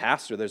as a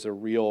pastor, there's a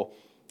real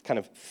kind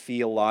of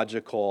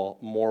theological,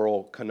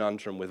 moral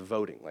conundrum with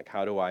voting. Like,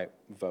 how do I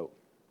vote?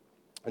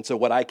 And so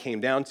what I came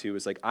down to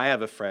is, like, I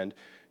have a friend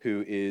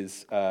who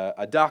is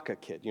a DACA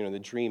kid, the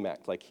DREAM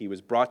Act. Like, he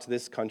was brought to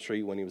this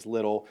country when he was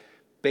little,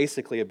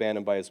 basically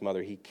abandoned by his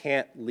mother. He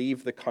can't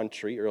leave the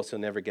country or else he'll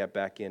never get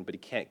back in, but he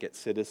can't get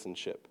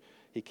citizenship.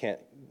 He can't,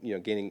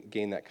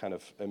 gain that kind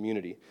of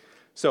immunity.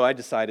 So I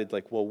decided,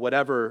 like, well,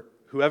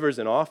 whoever's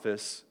in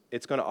office,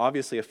 it's going to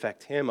obviously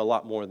affect him a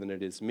lot more than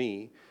it is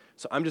me.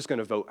 So I'm just going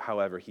to vote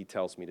however he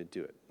tells me to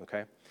do it,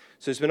 okay?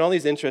 So there's been all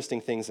these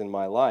interesting things in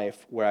my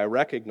life where I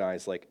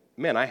recognize, like,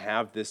 man, I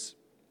have this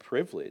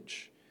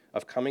privilege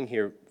of coming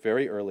here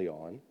very early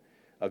on,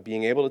 of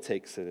being able to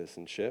take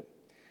citizenship,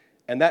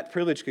 and that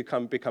privilege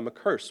could become a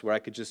curse where I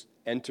could just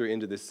enter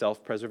into this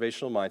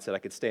self-preservational mindset. I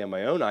could stay in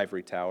my own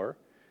ivory tower,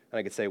 and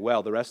I could say,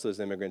 well, the rest of those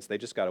immigrants, they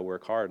just got to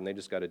work hard, and they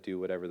just got to do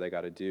whatever they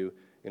got to do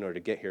in order to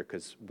get here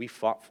because we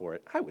fought for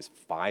it. I was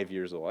 5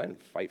 years old. I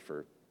didn't fight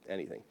for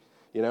anything,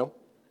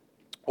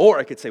 Or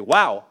I could say,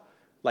 wow,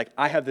 like,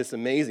 I have this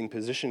amazing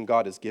position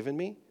God has given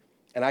me,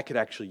 and I could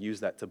actually use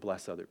that to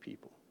bless other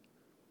people.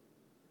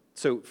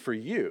 So for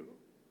you,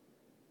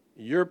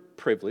 you're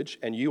privileged,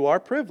 and you are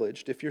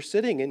privileged. If you're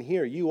sitting in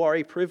here, you are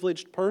a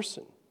privileged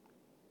person.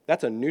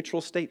 That's a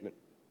neutral statement.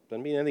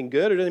 Doesn't mean anything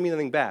good or doesn't mean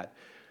anything bad.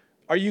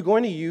 Are you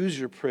going to use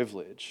your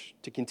privilege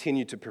to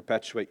continue to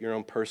perpetuate your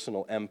own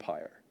personal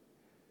empire?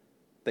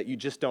 That you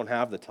just don't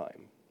have the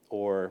time,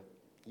 or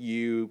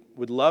you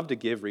would love to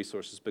give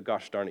resources, but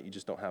gosh darn it, you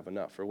just don't have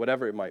enough, or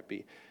whatever it might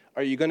be.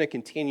 Are you going to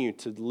continue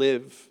to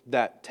live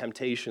that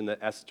temptation that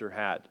Esther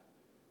had,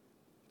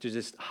 to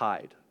just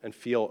hide and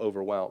feel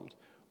overwhelmed?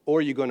 Or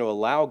are you going to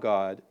allow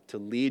God to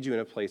lead you in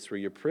a place where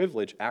your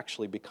privilege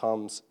actually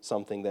becomes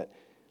something that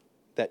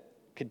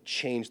could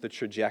change the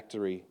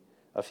trajectory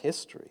of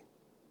history?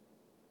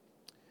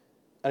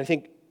 And I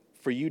think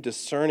for you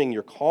discerning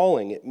your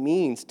calling, it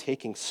means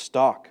taking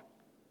stock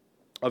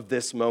of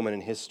this moment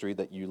in history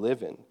that you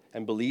live in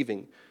and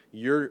believing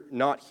you're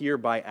not here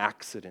by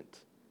accident.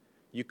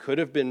 You could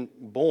have been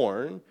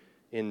born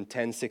in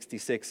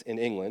 1066 in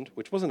England,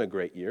 which wasn't a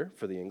great year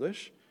for the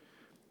English,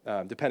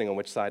 depending on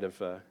which side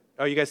of...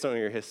 you guys don't know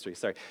your history,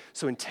 sorry.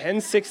 So in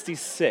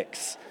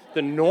 1066,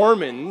 the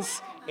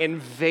Normans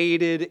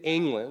invaded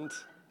England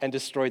and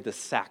destroyed the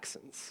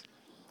Saxons.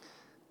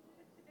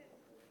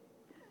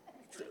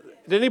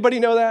 Did anybody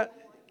know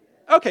that?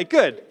 Okay,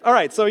 good. All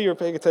right, so you were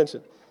paying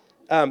attention.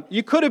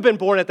 You could have been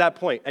born at that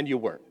point, and you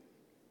weren't.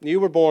 You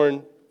were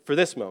born for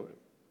this moment.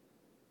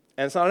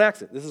 And it's not an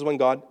accident. This is when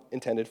God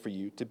intended for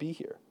you to be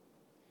here.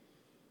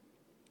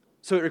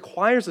 So it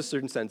requires a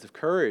certain sense of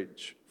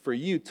courage for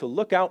you to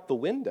look out the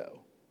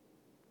window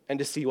and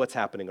to see what's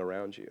happening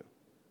around you.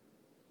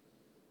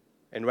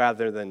 And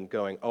rather than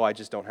going, oh, I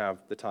just don't have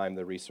the time,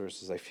 the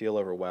resources, I feel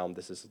overwhelmed,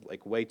 this is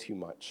like way too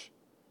much.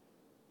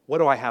 What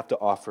do I have to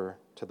offer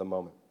to the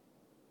moment?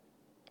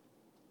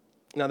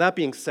 Now, that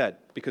being said,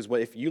 because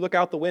if you look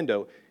out the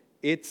window,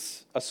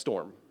 it's a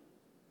storm,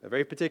 a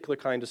very particular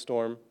kind of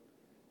storm.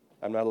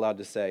 I'm not allowed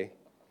to say.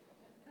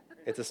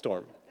 It's a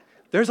storm.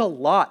 There's a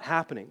lot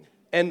happening,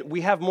 and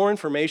we have more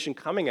information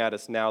coming at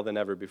us now than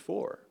ever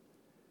before.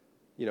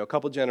 A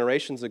couple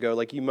generations ago,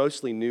 like, you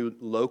mostly knew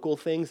local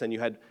things, and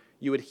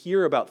you would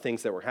hear about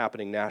things that were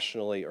happening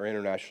nationally or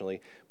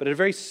internationally, but at a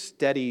very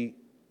steady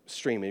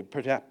stream, and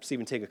perhaps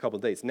even take a couple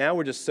of days. Now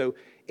we're just so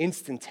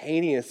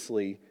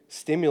instantaneously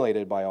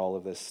stimulated by all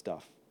of this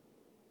stuff.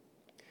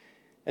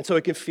 And so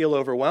it can feel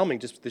overwhelming,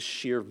 just the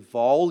sheer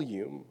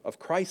volume of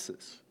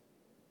crisis.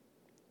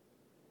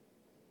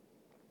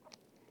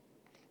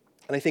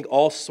 And I think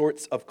all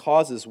sorts of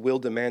causes will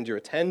demand your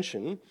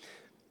attention,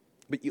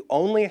 but you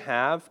only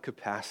have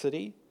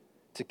capacity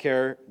to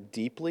care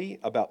deeply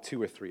about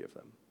 2 or 3 of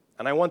them.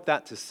 And I want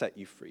that to set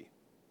you free,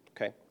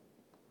 okay?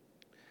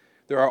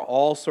 There are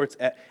all sorts,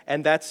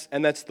 and that's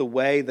the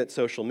way that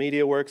social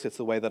media works. It's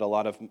the way that a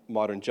lot of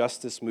modern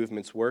justice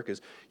movements work,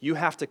 is you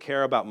have to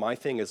care about my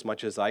thing as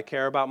much as I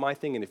care about my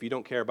thing, and if you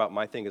don't care about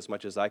my thing as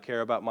much as I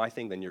care about my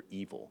thing, then you're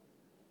evil.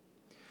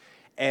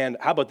 And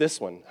how about this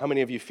one? How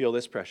many of you feel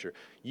this pressure?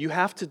 You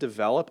have to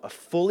develop a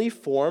fully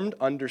formed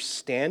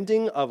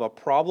understanding of a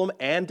problem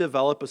and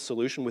develop a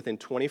solution within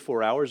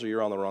 24 hours, or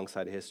you're on the wrong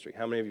side of history.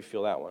 How many of you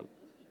feel that one?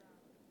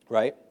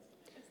 Right?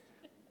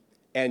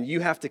 And you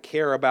have to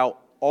care about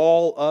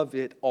all of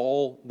it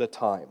all the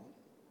time.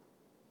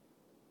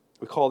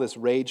 We call this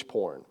rage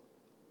porn.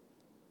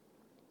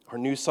 Our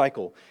news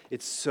cycle,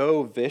 it's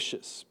so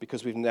vicious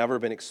because we've never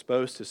been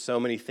exposed to so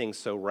many things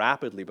so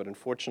rapidly, but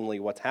unfortunately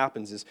what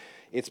happens is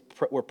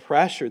we're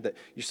pressured that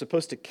you're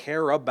supposed to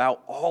care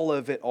about all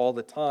of it all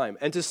the time.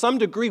 And to some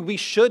degree, we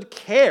should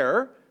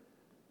care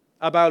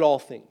about all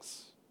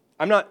things.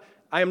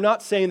 I am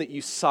not saying that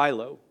you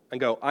silo and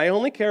go, I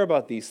only care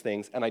about these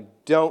things and I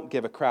don't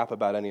give a crap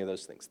about any of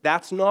those things.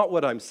 That's not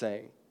what I'm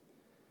saying.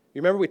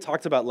 You remember we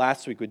talked about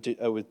last week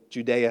with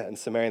Judea and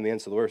Samaria and the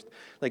ends of the earth.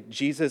 Like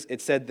Jesus, it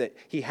said that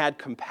he had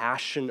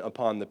compassion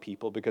upon the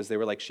people because they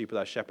were like sheep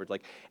without a shepherd.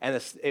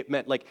 And it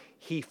meant like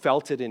he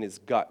felt it in his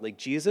gut. Like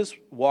Jesus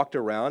walked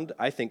around,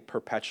 I think,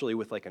 perpetually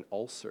with like an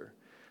ulcer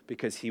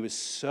because he was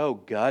so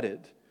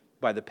gutted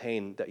by the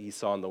pain that he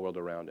saw in the world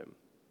around him.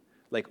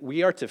 Like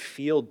we are to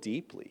feel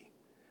deeply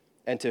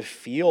and to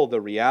feel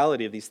the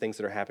reality of these things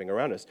that are happening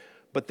around us.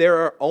 But there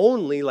are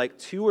only like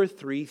 2 or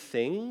 3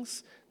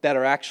 things that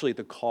are actually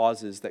the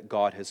causes that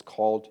God has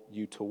called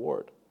you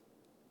toward.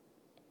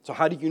 So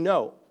how do you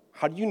know?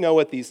 How do you know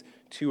what these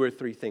 2 or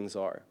 3 things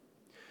are?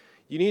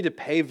 You need to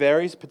pay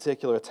very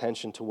particular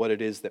attention to what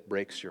it is that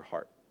breaks your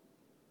heart.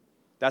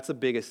 That's the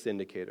biggest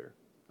indicator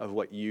of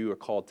what you are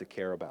called to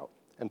care about,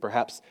 and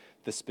perhaps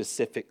the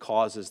specific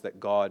causes that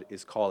God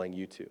is calling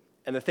you to.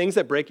 And the things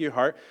that break your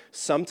heart,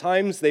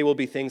 sometimes they will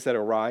be things that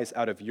arise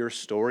out of your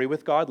story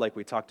with God, like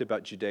we talked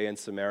about Judea and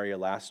Samaria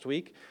last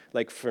week.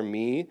 Like for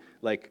me,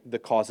 like the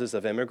causes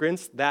of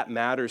immigrants, that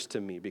matters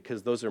to me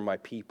because those are my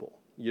people.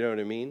 You know what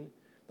I mean?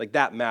 Like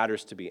that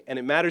matters to me. And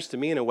it matters to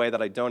me in a way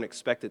that I don't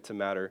expect it to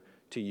matter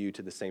to you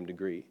to the same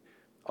degree,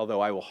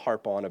 although I will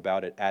harp on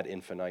about it ad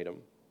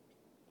infinitum.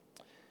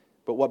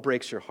 But what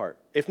breaks your heart?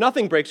 If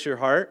nothing breaks your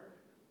heart,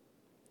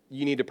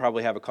 you need to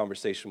probably have a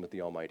conversation with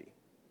the Almighty.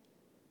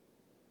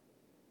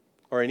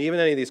 Or in even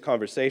any of these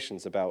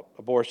conversations about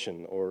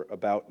abortion or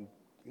about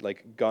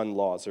like gun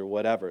laws or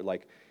whatever,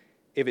 like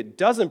if it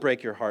doesn't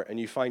break your heart and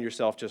you find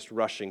yourself just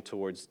rushing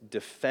towards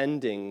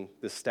defending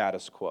the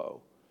status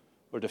quo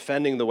or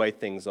defending the way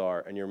things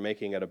are, and you're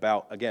making it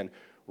about, again,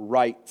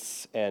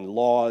 rights and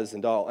laws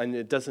and all, and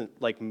it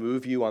doesn't like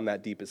move you on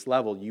that deepest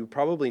level, you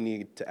probably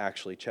need to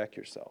actually check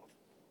yourself.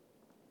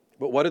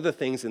 But what are the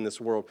things in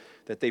this world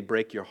that they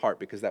break your heart?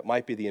 Because that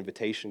might be the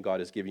invitation God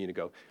is giving you to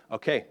go,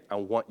 okay, I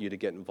want you to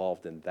get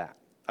involved in that.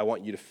 I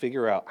want you to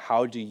figure out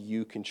how do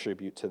you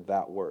contribute to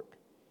that work.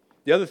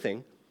 The other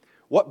thing,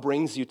 what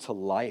brings you to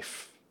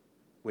life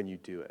when you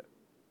do it?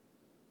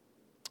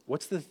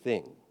 What's the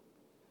thing?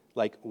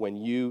 Like when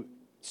you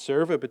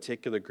serve a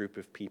particular group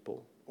of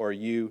people or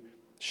you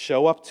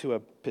show up to a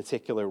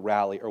particular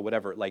rally or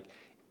whatever, like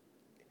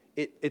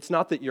it's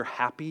not that you're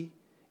happy,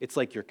 it's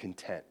like you're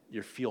content.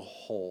 You feel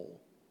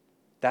whole.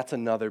 That's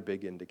another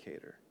big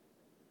indicator.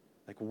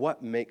 Like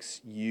what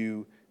makes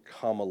you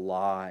come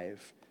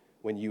alive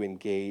when you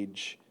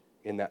engage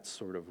in that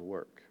sort of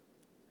work?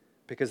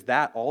 Because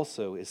that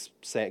also is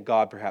saying,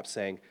 God perhaps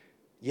saying,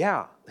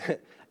 yeah,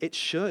 it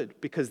should,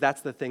 because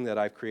that's the thing that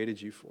I've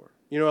created you for.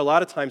 You know, a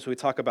lot of times we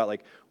talk about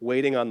like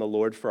waiting on the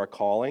Lord for our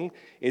calling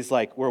is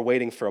like we're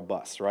waiting for a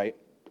bus, right?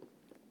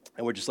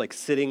 And we're just like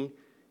sitting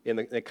in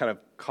the kind of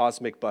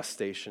cosmic bus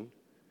station.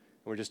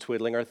 And we're just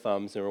twiddling our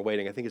thumbs and we're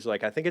waiting. I think it's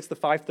the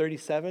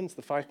 537. It's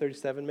the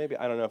 537 maybe.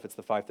 I don't know if it's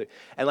the 530.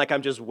 And like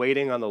I'm just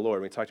waiting on the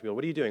Lord. We talk to people,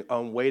 what are you doing? Oh,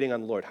 I'm waiting on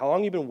the Lord. How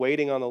long have you been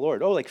waiting on the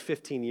Lord? Oh, like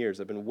 15 years.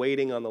 I've been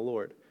waiting on the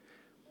Lord.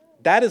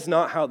 That is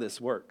not how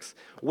this works.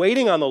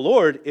 Waiting on the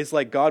Lord is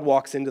like God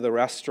walks into the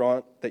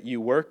restaurant that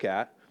you work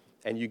at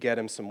and you get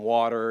him some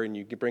water and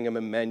you bring him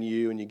a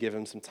menu and you give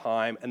him some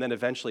time, and then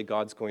eventually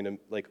God's going to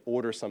like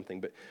order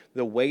something. But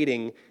the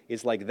waiting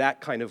is like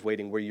that kind of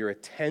waiting where you're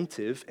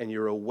attentive and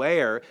you're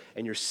aware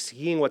and you're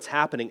seeing what's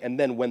happening, and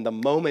then when the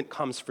moment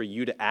comes for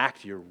you to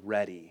act, you're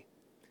ready.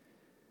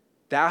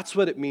 That's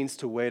what it means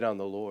to wait on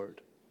the Lord.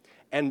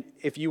 And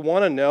if you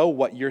want to know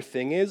what your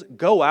thing is,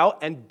 go out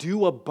and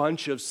do a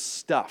bunch of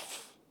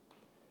stuff.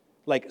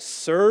 Like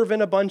serve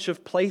in a bunch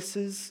of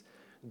places.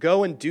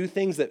 Go and do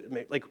things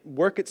that, like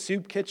work at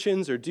soup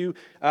kitchens or do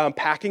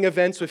packing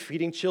events with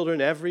feeding children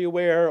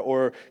everywhere,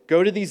 or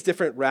go to these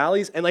different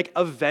rallies, and like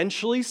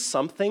eventually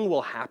something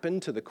will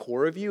happen to the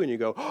core of you and you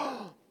go,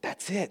 oh,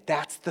 that's it,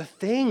 that's the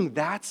thing,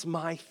 that's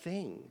my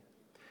thing.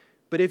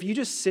 But if you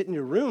just sit in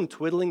your room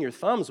twiddling your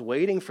thumbs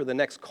waiting for the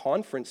next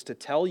conference to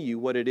tell you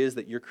what it is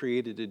that you're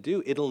created to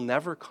do, it'll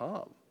never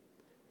come.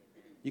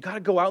 You got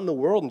to go out in the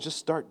world and just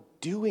start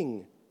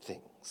doing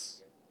things.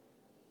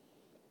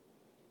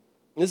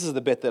 This is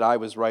the bit that I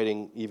was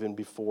writing even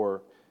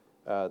before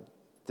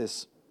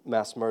this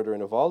mass murder in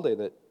Uvalde,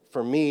 that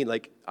for me,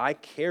 like, I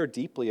care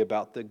deeply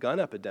about the gun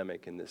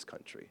epidemic in this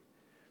country.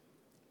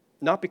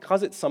 Not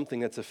because it's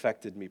something that's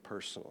affected me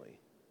personally.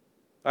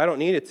 I don't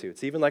need it to.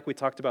 It's even like we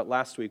talked about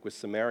last week with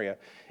Samaria.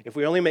 If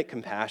we only make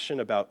compassion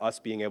about us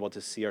being able to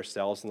see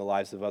ourselves in the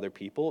lives of other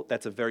people,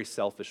 that's a very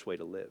selfish way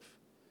to live.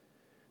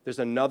 There's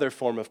another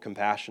form of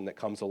compassion that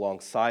comes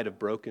alongside of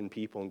broken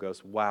people and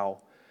goes,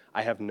 wow,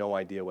 I have no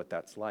idea what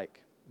that's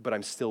like, but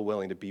I'm still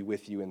willing to be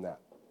with you in that.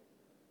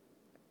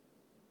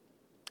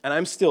 And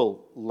I'm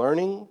still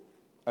learning.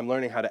 I'm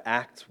learning how to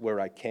act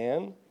where I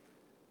can.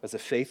 As a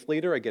faith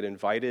leader, I get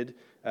invited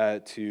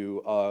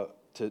to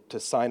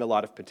sign a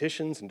lot of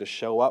petitions and to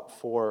show up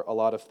for a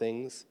lot of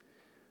things.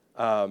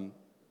 And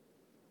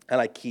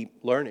I keep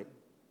learning.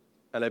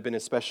 And I've been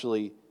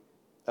especially,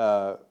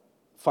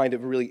 find it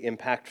really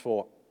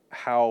impactful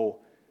how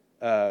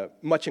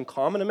much in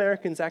common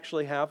Americans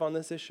actually have on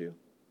this issue.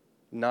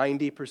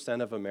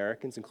 90% of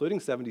Americans, including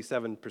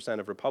 77%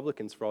 of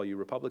Republicans, for all you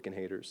Republican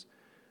haters,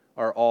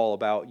 are all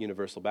about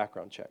universal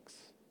background checks.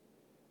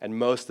 And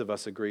most of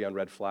us agree on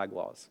red flag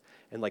laws.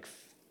 And like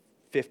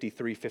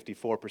 53,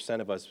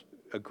 54% of us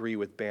agree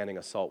with banning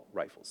assault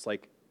rifles.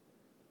 Like,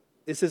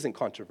 this isn't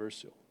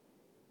controversial.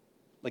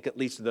 Like, at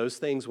least those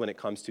things when it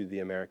comes to the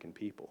American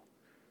people.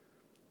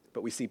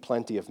 But we see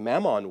plenty of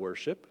mammon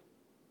worship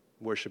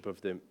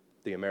of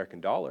the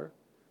American dollar,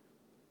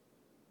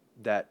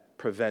 that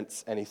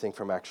prevents anything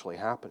from actually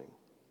happening.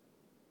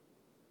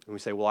 And we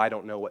say, well, I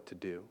don't know what to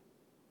do.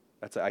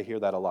 I hear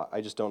that a lot.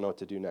 I just don't know what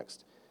to do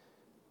next.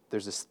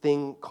 There's this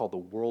thing called the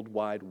World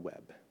Wide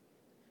Web.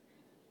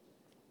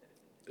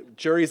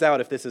 Jury's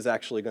out if this is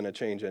actually going to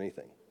change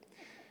anything.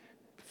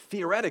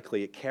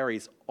 Theoretically, it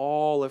carries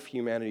all of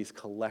humanity's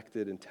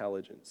collected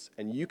intelligence.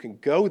 And you can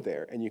go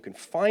there and you can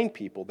find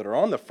people that are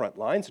on the front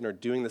lines and are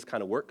doing this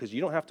kind of work because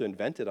you don't have to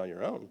invent it on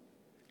your own.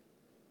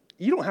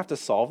 You don't have to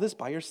solve this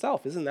by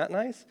yourself. Isn't that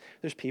nice?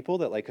 There's people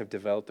that have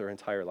developed their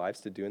entire lives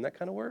to doing that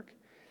kind of work.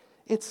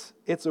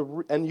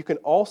 And you can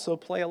also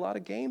play a lot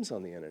of games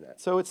on the internet.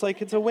 So it's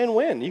a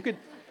win-win. You could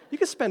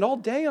spend all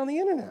day on the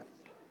internet.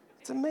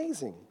 It's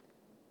amazing.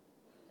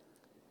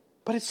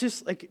 But it's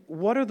just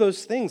what are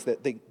those things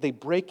that they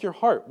break your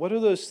heart? What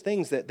are those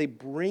things that they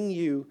bring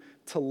you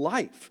to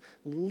life?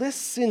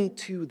 Listen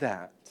to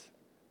that.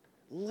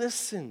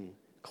 Listen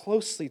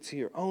closely to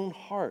your own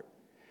heart,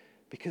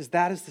 because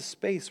that is the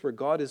space where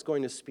God is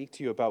going to speak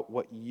to you about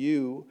what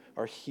you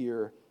are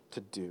here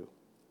to do.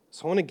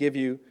 So I want to give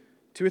you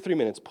 2 or 3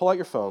 minutes. Pull out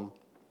your phone.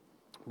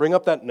 Bring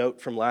up that note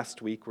from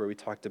last week where we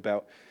talked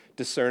about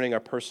discerning our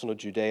personal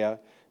Judea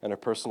and our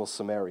personal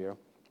Samaria.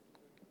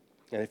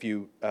 And if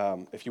you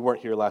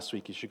weren't here last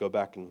week, you should go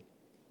back and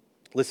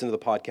listen to the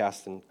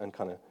podcast and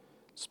kind of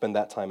spend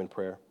that time in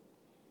prayer.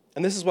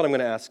 And this is what I'm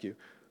going to ask you.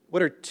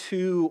 What are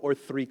 2 or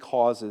 3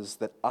 causes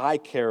that I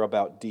care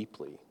about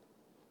deeply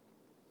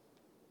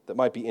that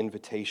might be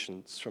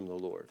invitations from the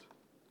Lord?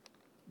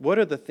 What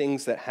are the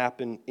things that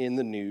happen in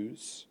the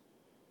news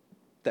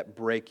that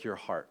break your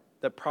heart,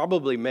 that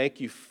probably make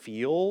you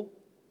feel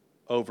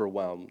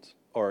overwhelmed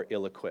or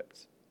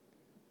ill-equipped?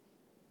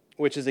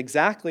 Which is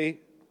exactly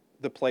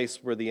the place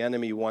where the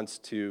enemy wants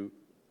to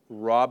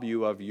rob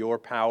you of your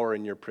power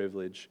and your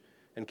privilege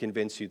and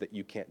convince you that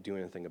you can't do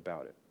anything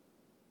about it.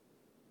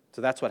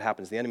 So that's what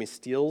happens. The enemy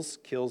steals,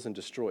 kills, and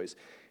destroys.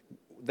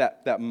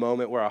 That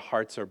moment where our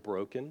hearts are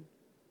broken,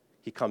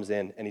 he comes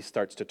in and he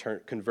starts to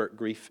convert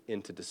grief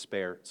into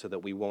despair so that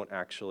we won't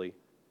actually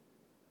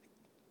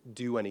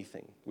do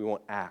anything. We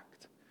won't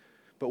act.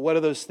 But what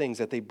are those things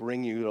that they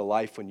bring you to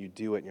life when you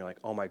do it and you're like,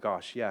 oh my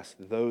gosh, yes,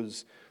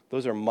 those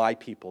are my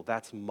people.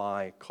 That's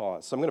my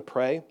cause. So I'm going to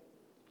pray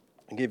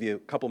and give you a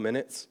couple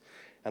minutes,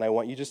 and I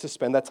want you just to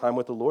spend that time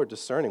with the Lord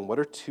discerning what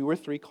are 2 or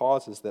 3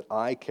 causes that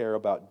I care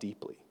about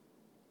deeply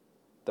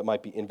that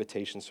might be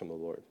invitations from the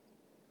Lord.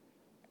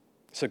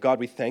 So God,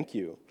 we thank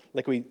you.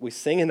 Like we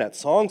sing in that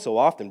song so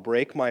often,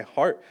 break my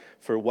heart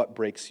for what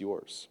breaks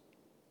yours.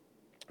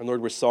 And Lord,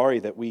 we're sorry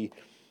that we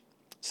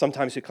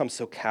sometimes become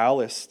so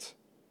calloused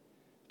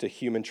to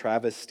human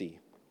travesty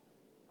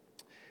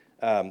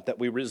that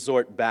we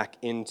resort back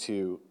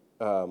into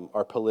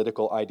our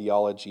political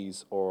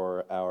ideologies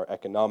or our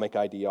economic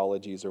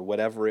ideologies or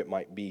whatever it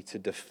might be to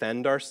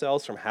defend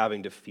ourselves from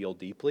having to feel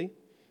deeply.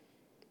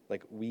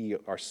 Like, we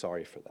are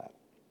sorry for that.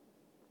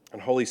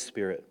 And Holy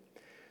Spirit,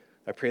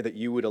 I pray that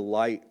you would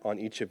alight on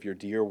each of your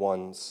dear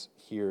ones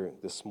here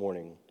this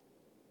morning.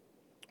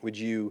 Would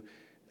you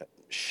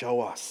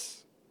show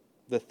us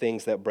the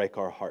things that break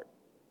our heart?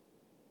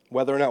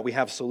 Whether or not we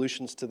have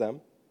solutions to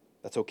them,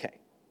 that's okay.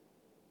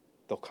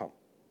 They'll come.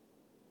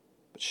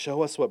 But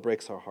show us what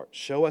breaks our heart.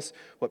 Show us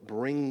what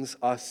brings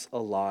us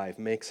alive,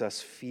 makes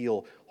us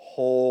feel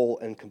whole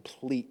and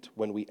complete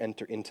when we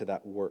enter into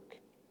that work.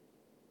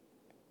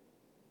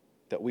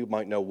 That we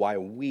might know why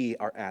we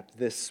are at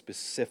this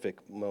specific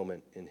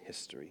moment in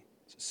history.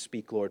 So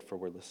speak, Lord, for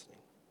we're listening.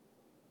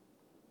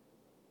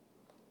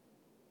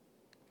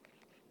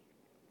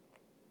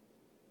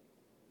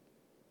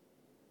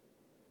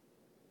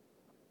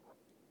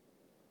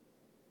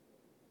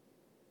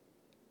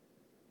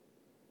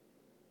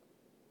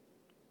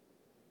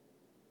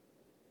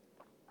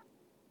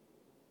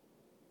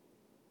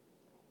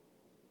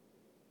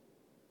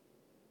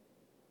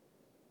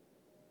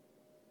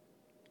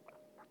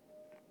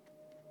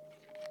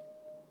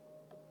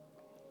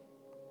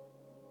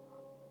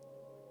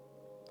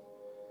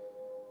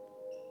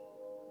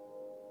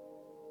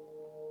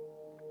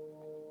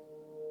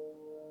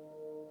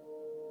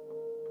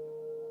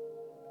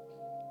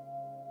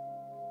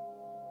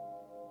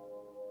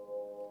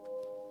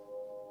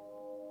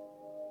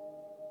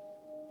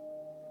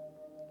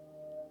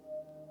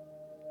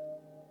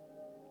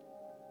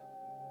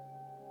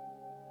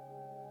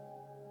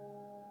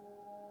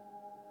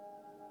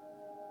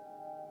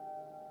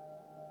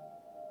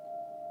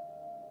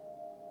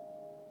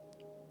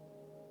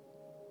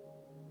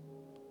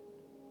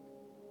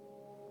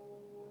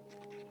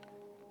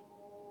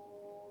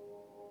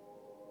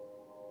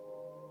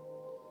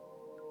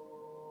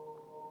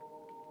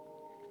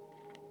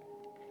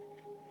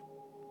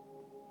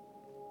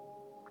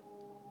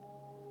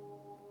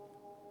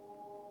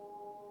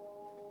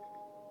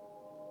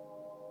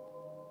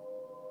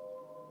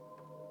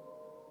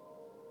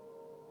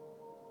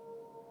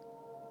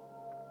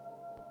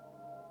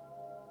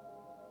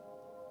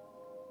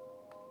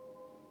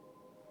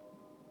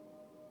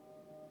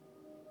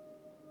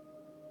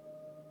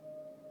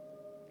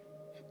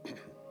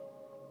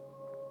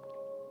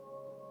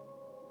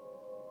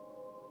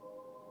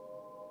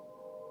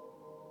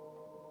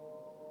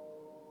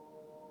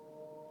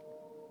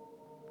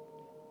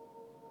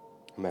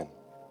 Amen.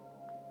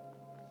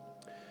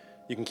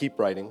 You can keep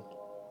writing.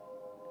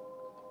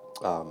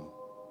 But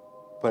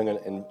I'm going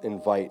to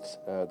invite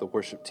the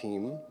worship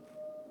team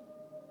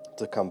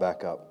to come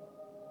back up.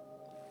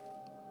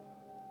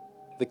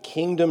 The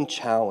Kingdom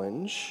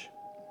Challenge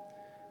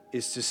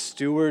is to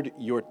steward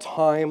your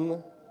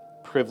time,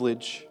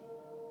 privilege,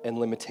 and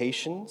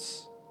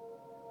limitations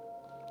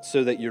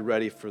so that you're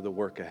ready for the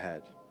work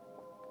ahead.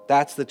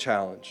 That's the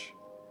challenge.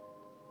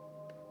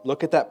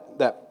 Look at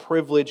that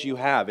privilege you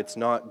have. It's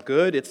not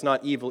good, it's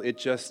not evil, it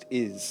just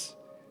is.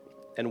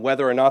 And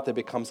whether or not that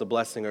becomes a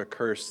blessing or a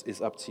curse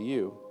is up to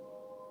you.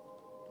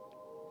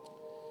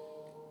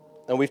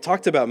 And we've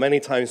talked about many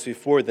times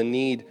before the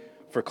need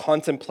for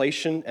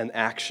contemplation and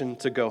action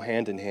to go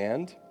hand in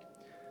hand.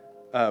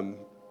 I've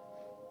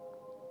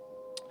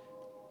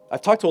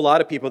talked to a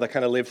lot of people that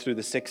kind of lived through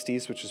the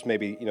 60s, which was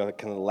maybe, kind of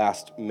the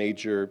last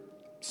major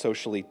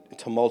socially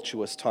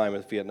tumultuous time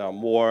of the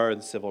Vietnam War and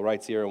the Civil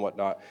Rights era and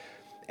whatnot.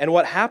 And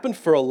what happened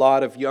for a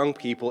lot of young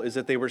people is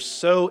that they were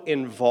so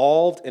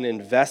involved and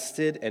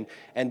invested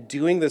and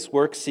doing this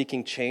work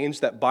seeking change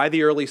that by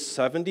the early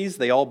 70s,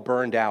 they all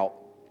burned out.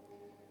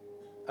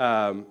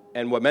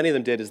 And what many of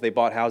them did is they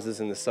bought houses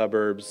in the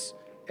suburbs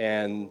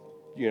and,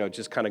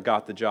 just kind of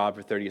got the job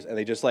for 30 years. And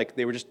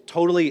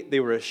they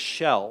were a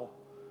shell.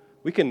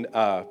 We can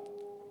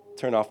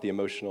turn off the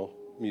emotional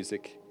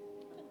music.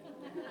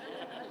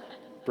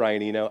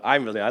 Brian Eno. I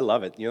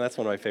love it. That's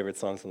one of my favorite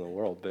songs in the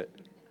world, but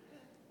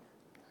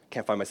I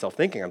can't find myself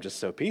thinking. I'm just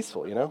so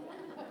peaceful,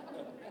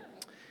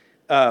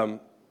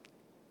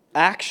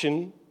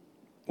 Action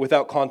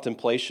without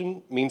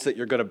contemplation means that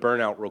you're going to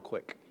burn out real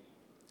quick.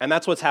 And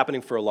that's what's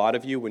happening for a lot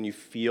of you when you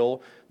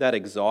feel that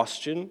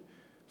exhaustion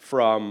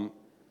from,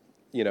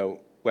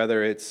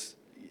 whether it's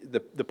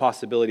the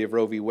possibility of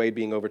Roe v. Wade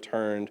being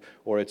overturned,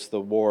 or it's the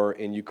war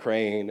in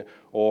Ukraine,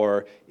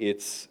 or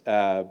it's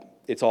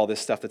all this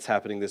stuff that's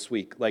happening this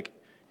week. Like,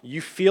 you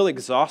feel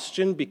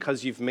exhaustion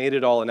because you've made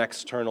it all an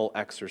external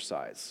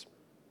exercise.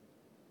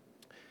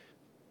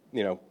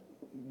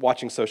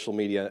 Watching social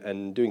media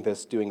and doing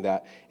this, doing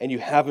that, and you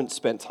haven't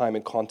spent time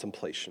in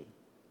contemplation.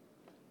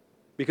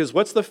 Because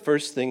what's the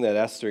first thing that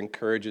Esther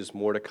encourages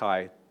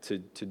Mordecai to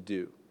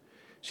do?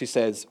 She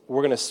says,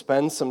 we're going to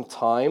spend some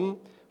time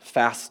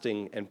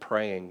fasting and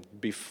praying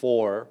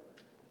before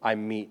I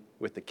meet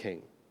with the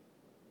king.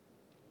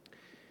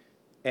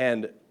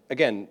 And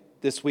again,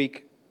 this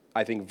week,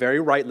 I think very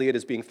rightly it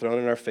is being thrown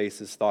in our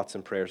faces, thoughts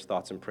and prayers,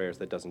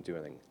 that doesn't do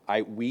anything.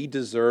 We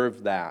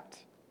deserve that.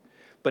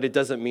 But it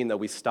doesn't mean that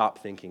we stop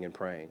thinking and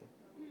praying.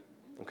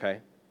 Okay?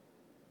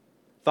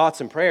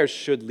 Thoughts and prayers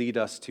should lead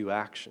us to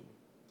action.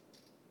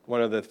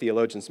 One of the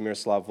theologians,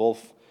 Miroslav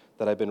Volf,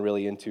 that I've been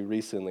really into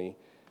recently,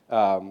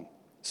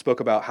 spoke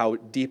about how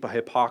deep a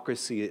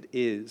hypocrisy it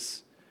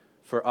is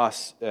for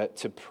us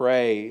to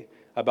pray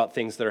about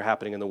things that are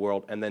happening in the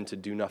world and then to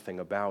do nothing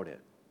about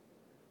it.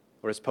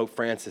 Or as Pope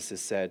Francis has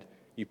said,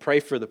 you pray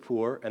for the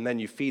poor and then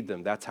you feed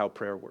them. That's how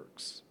prayer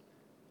works.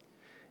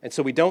 And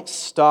so we don't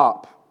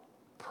stop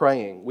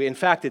praying. In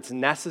fact, it's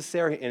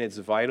necessary and it's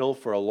vital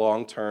for a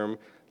long-term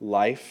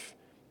life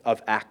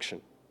of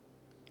action.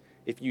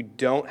 If you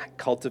don't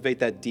cultivate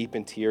that deep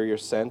interior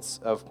sense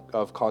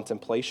of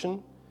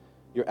contemplation,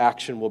 your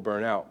action will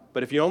burn out.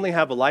 But if you only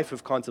have a life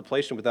of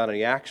contemplation without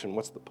any action,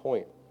 what's the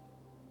point?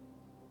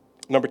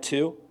 Number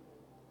 2,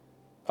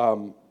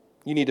 you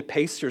need to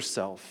pace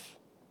yourself.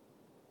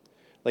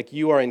 Like,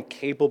 you are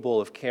incapable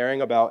of caring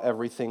about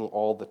everything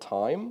all the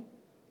time.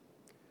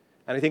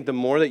 And I think the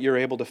more that you're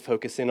able to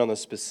focus in on the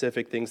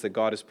specific things that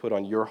God has put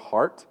on your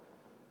heart,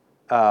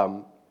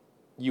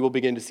 you will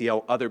begin to see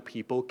how other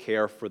people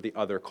care for the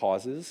other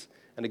causes.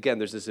 And again,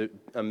 there's this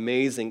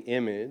amazing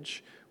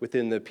image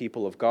within the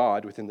people of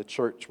God, within the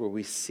church, where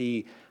we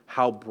see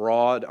how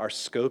broad our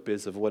scope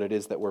is of what it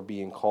is that we're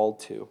being called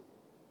to.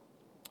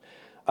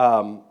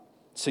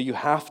 So you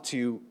have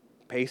to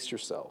pace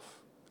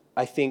yourself.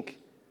 I think,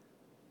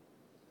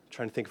 I'm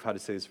trying to think of how to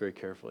say this very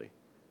carefully.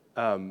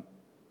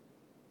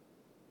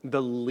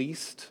 The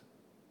least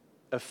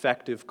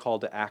effective call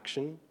to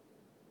action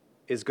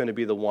is going to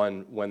be the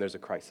one when there's a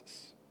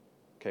crisis.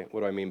 Okay,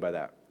 what do I mean by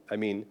that? I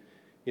mean,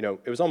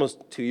 it was almost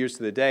 2 years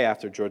to the day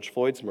after George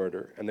Floyd's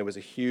murder, and there was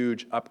a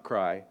huge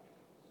upcry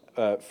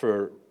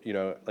for,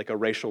 like a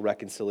racial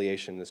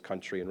reconciliation in this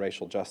country and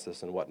racial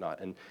justice and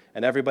whatnot. And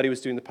everybody was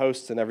doing the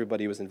posts and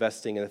everybody was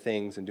investing in the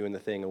things and doing the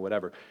thing and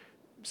whatever.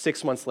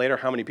 6 months later,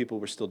 how many people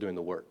were still doing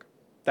the work?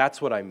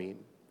 That's what I mean.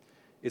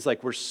 It's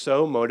like we're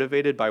so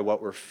motivated by what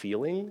we're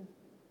feeling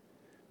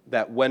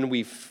that when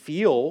we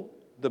feel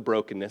the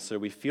brokenness or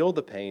we feel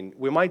the pain,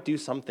 we might do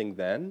something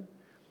then,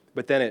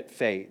 but then it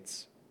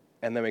fades.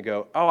 And then we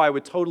go, oh, I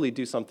would totally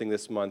do something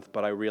this month,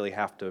 but I really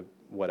have to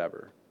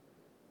whatever.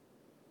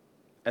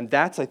 And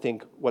that's, I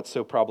think, what's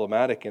so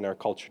problematic in our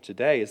culture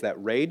today is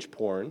that rage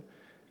porn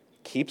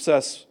keeps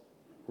us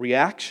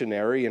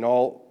reactionary and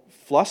all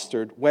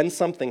flustered when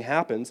something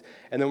happens,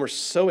 and then we're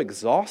so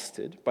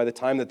exhausted by the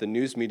time that the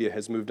news media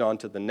has moved on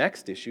to the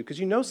next issue,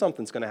 because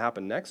something's going to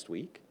happen next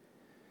week,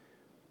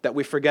 that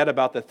we forget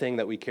about the thing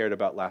that we cared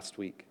about last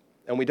week.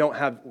 and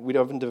we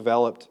haven't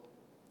developed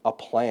a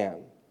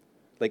plan.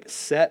 Like,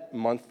 set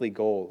monthly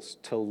goals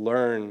to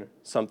learn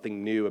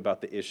something new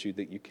about the issue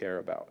that you care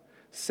about.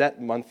 Set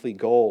monthly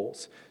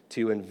goals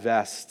to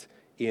invest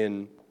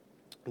in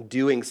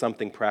doing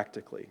something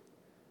practically.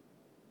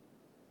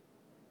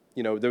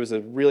 You know, there was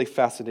a really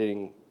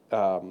fascinating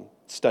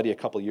study a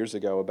couple years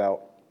ago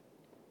about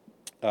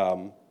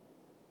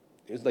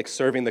it was like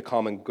serving the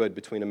common good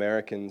between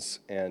Americans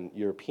and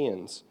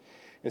Europeans.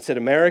 It said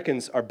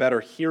Americans are better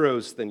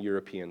heroes than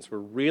Europeans. We're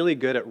really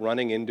good at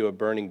running into a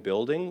burning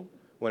building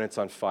when it's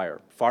on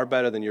fire, far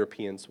better than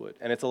Europeans would.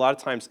 And it's a lot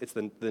of times it's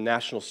the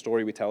national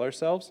story we tell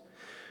ourselves,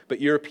 but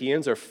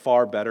Europeans are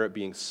far better at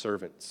being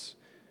servants,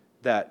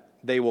 that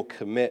they will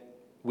commit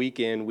week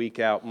in, week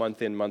out,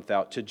 month in, month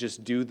out to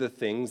just do the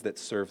things that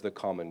serve the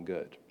common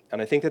good.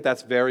 And I think that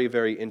that's very,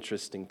 very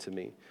interesting to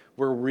me.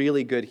 We're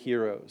really good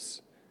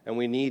heroes, and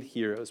we need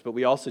heroes, but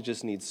we also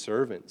just need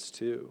servants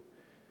too.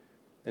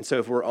 And so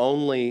if we're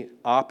only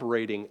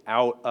operating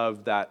out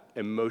of that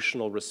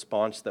emotional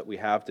response that we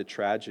have to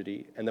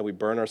tragedy, and then we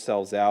burn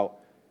ourselves out,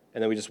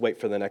 and then we just wait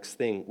for the next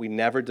thing, we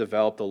never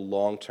develop the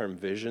long-term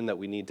vision that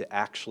we need to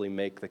actually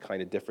make the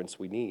kind of difference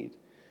we need.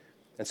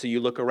 And so you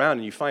look around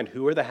and you find,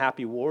 who are the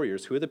happy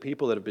warriors? Who are the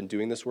people that have been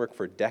doing this work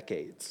for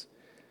decades?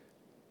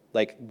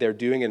 Like, they're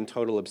doing it in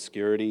total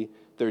obscurity.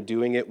 They're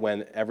doing it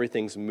when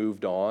everything's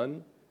moved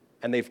on,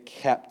 and they've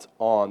kept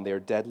on. They're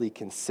deadly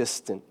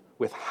consistent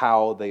with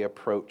how they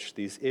approach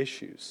these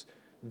issues.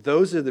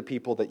 Those are the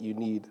people that you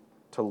need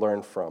to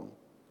learn from.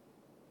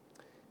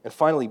 And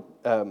finally,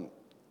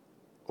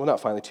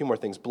 two more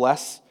things.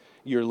 Bless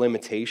your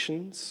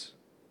limitations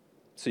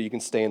so you can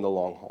stay in the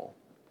long haul.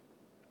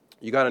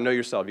 You got to know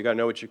yourself. You got to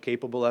know what you're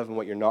capable of and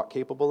what you're not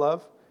capable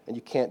of, and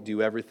you can't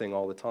do everything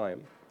all the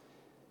time.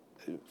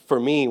 For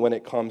me, when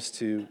it comes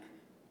to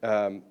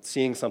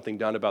seeing something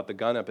done about the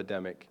gun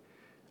epidemic,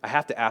 I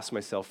have to ask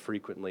myself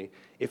frequently,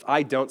 if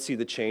I don't see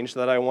the change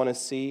that I want to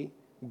see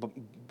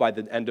by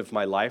the end of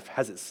my life,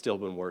 has it still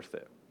been worth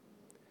it?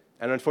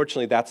 And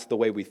unfortunately, that's the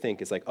way we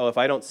think. It's like, oh, if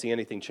I don't see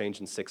anything change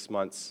in 6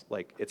 months,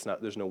 like,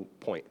 there's no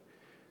point.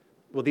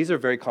 Well, these are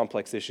very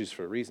complex issues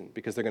for a reason,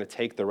 because they're going to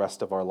take the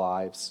rest of our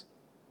lives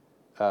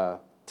to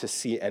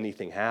see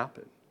anything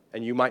happen.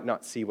 And you might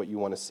not see what you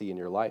want to see in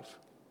your life.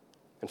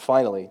 And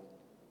finally,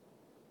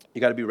 you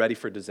got to be ready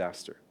for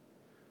disaster.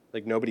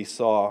 Like, nobody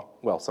saw,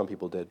 well, some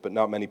people did, but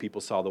not many people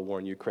saw the war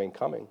in Ukraine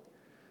coming.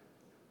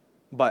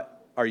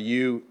 But are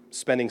you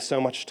spending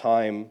so much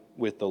time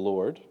with the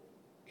Lord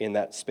in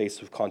that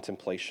space of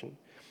contemplation?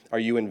 Are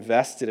you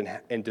invested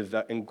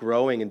in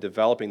growing and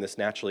developing this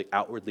naturally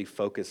outwardly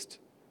focused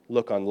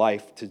look on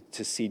life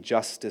to see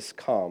justice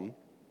come,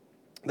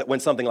 that when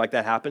something like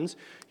that happens,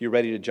 you're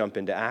ready to jump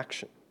into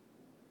action,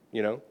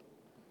 you know?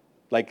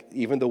 Like,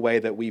 even the way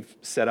that we've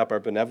set up our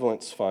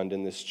benevolence fund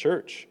in this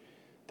church,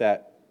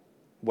 that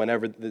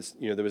whenever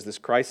there was this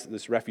crisis,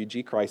 this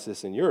refugee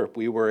crisis in Europe,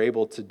 we were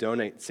able to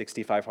donate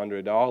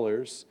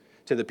 $6,500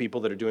 to the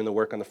people that are doing the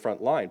work on the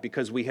front line,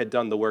 because we had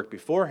done the work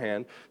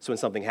beforehand. So when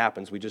something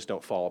happens, we just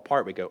don't fall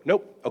apart. We go,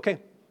 nope, okay,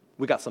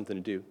 we got something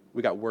to do.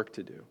 We got work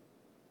to do.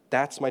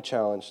 That's my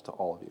challenge to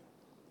all of you.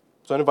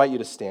 So I invite you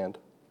to stand.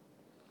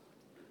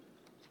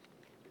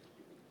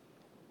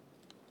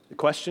 The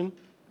question?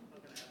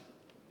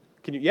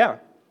 Can you? Yeah.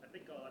 I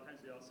think a lot of times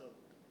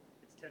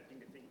it's tempting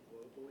to think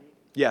globally.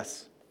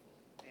 Yes.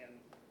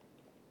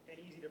 And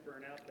easy to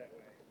burn out that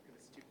way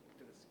because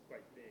it's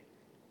quite big.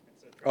 And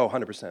so 100%.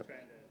 Trying to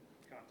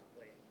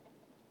contemplate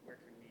where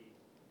can we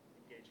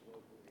engage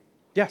locally.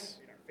 Yes.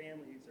 In our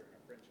families or in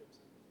our friendships.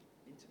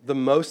 The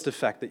most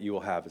effect that you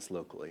will have is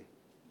locally.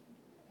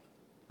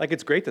 Like,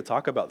 it's great to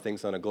talk about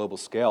things on a global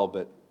scale,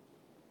 but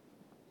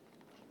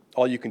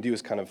all you can do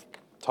is kind of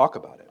talk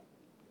about it.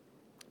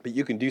 But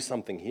you can do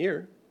something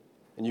here,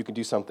 and you can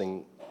do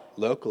something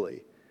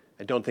locally.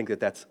 I don't think that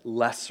that's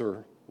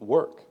lesser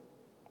work.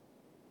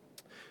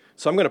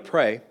 So I'm going to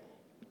pray,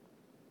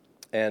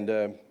 and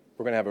we're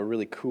going to have a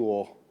really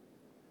cool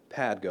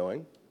pad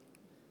going,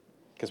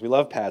 because we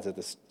love pads at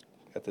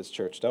this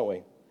church, don't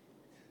we?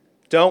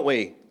 Don't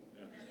we?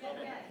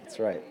 That's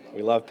right.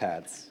 We love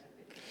pads.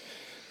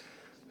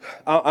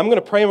 I'm going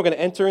to pray, and we're going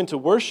to enter into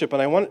worship,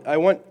 and I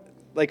want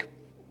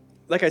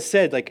like I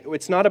said, like,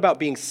 it's not about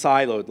being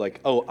siloed,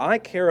 like, oh, I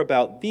care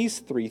about these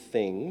 3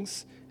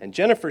 things, and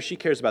Jennifer, she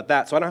cares about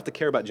that, so I don't have to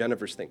care about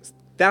Jennifer's things.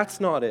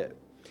 That's not it.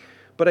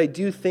 But I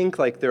do think,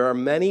 like, there are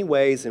many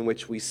ways in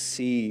which we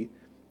see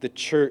the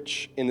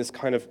church in this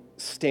kind of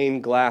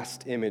stained glass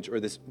image, or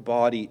this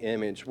body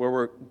image, where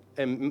we're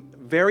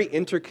very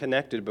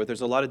interconnected, but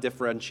there's a lot of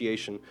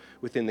differentiation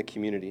within the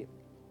community.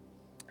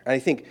 And I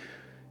think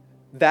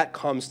that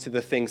comes to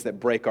the things that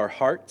break our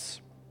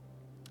hearts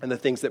and the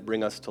things that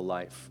bring us to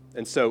life.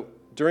 And so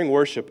during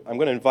worship, I'm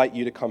going to invite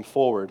you to come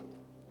forward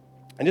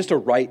and just to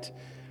write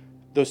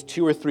those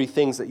 2 or 3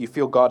 things that you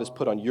feel God has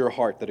put on your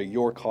heart that are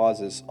your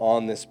causes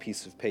on this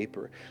piece of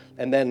paper.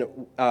 And then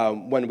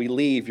when we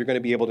leave, you're going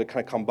to be able to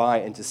kind of come by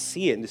and to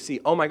see it and to see,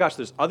 oh my gosh,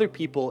 there's other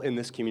people in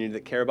this community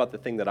that care about the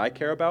thing that I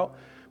care about,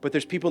 but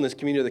there's people in this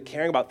community that are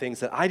caring about things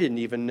that I didn't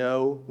even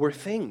know were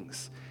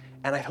things.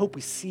 And I hope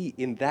we see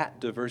in that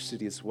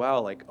diversity as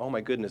well, like, oh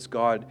my goodness,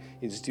 God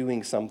is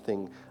doing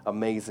something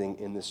amazing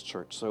in this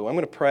church. So I'm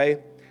going to pray.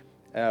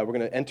 We're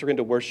going to enter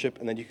into worship,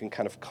 and then you can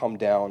kind of come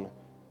down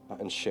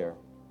and share.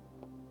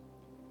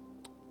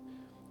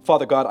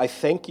 Father God, I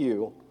thank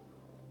you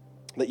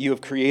that you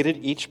have created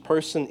each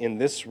person in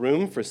this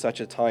room for such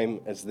a time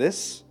as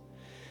this,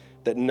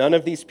 that none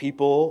of these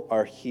people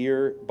are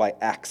here by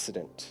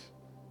accident,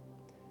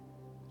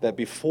 that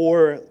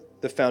before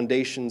the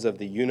foundations of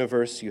the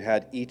universe, you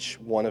had each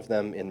one of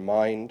them in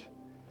mind,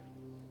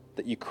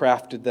 that you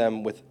crafted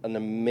them with an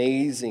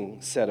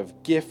amazing set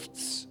of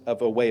gifts,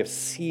 of a way of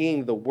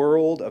seeing the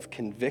world, of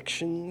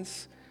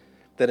convictions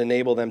that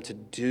enable them to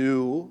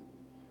do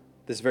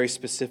this very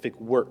specific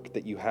work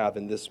that you have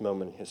in this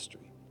moment in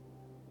history.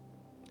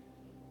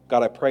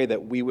 God, I pray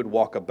that we would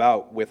walk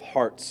about with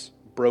hearts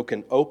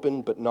broken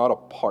open but not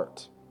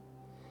apart,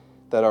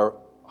 that our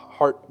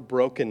heart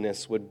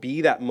brokenness would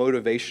be that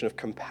motivation of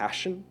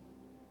compassion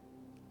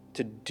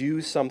to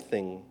do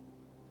something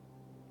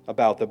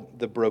about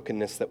the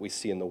brokenness that we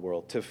see in the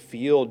world, to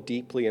feel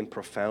deeply and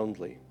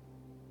profoundly.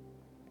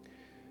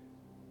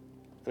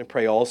 And I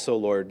pray also,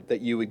 Lord, that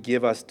you would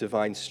give us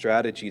divine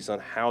strategies on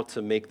how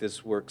to make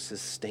this work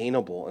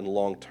sustainable and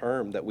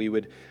long-term, that we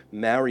would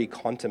marry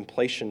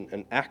contemplation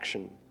and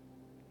action,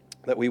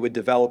 that we would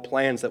develop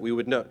plans, that we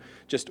would not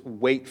just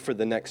wait for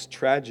the next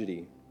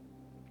tragedy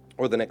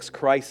or the next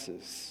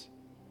crisis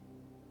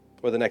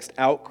or the next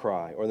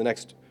outcry or the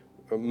next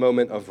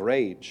moment of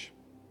rage,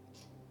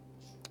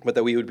 but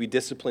that we would be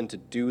disciplined to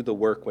do the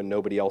work when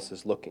nobody else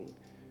is looking.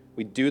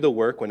 We do the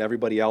work when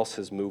everybody else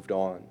has moved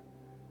on.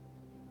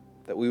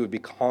 That we would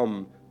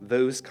become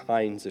those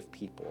kinds of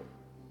people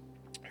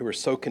who are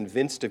so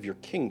convinced of your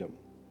kingdom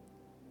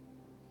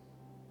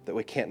that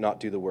we can't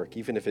not do the work,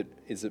 even if it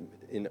is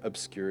in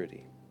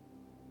obscurity.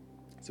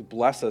 So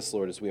bless us,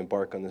 Lord, as we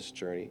embark on this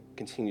journey.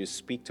 Continue to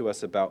speak to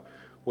us about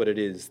what it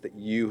is that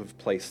you have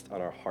placed on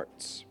our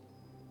hearts.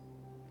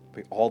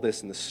 Pray all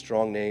this in the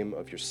strong name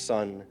of your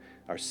Son,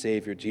 our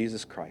Savior,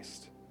 Jesus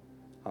Christ.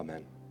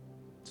 Amen.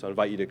 So I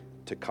invite you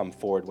to come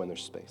forward when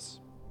there's space.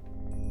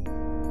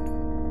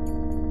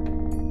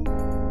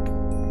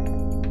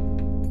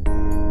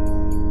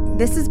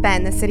 This has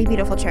been the City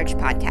Beautiful Church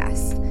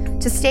podcast.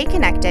 To stay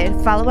connected,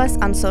 follow us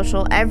on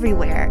social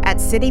everywhere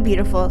at City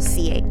Beautiful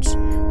CH.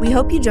 We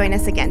hope you join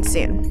us again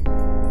soon.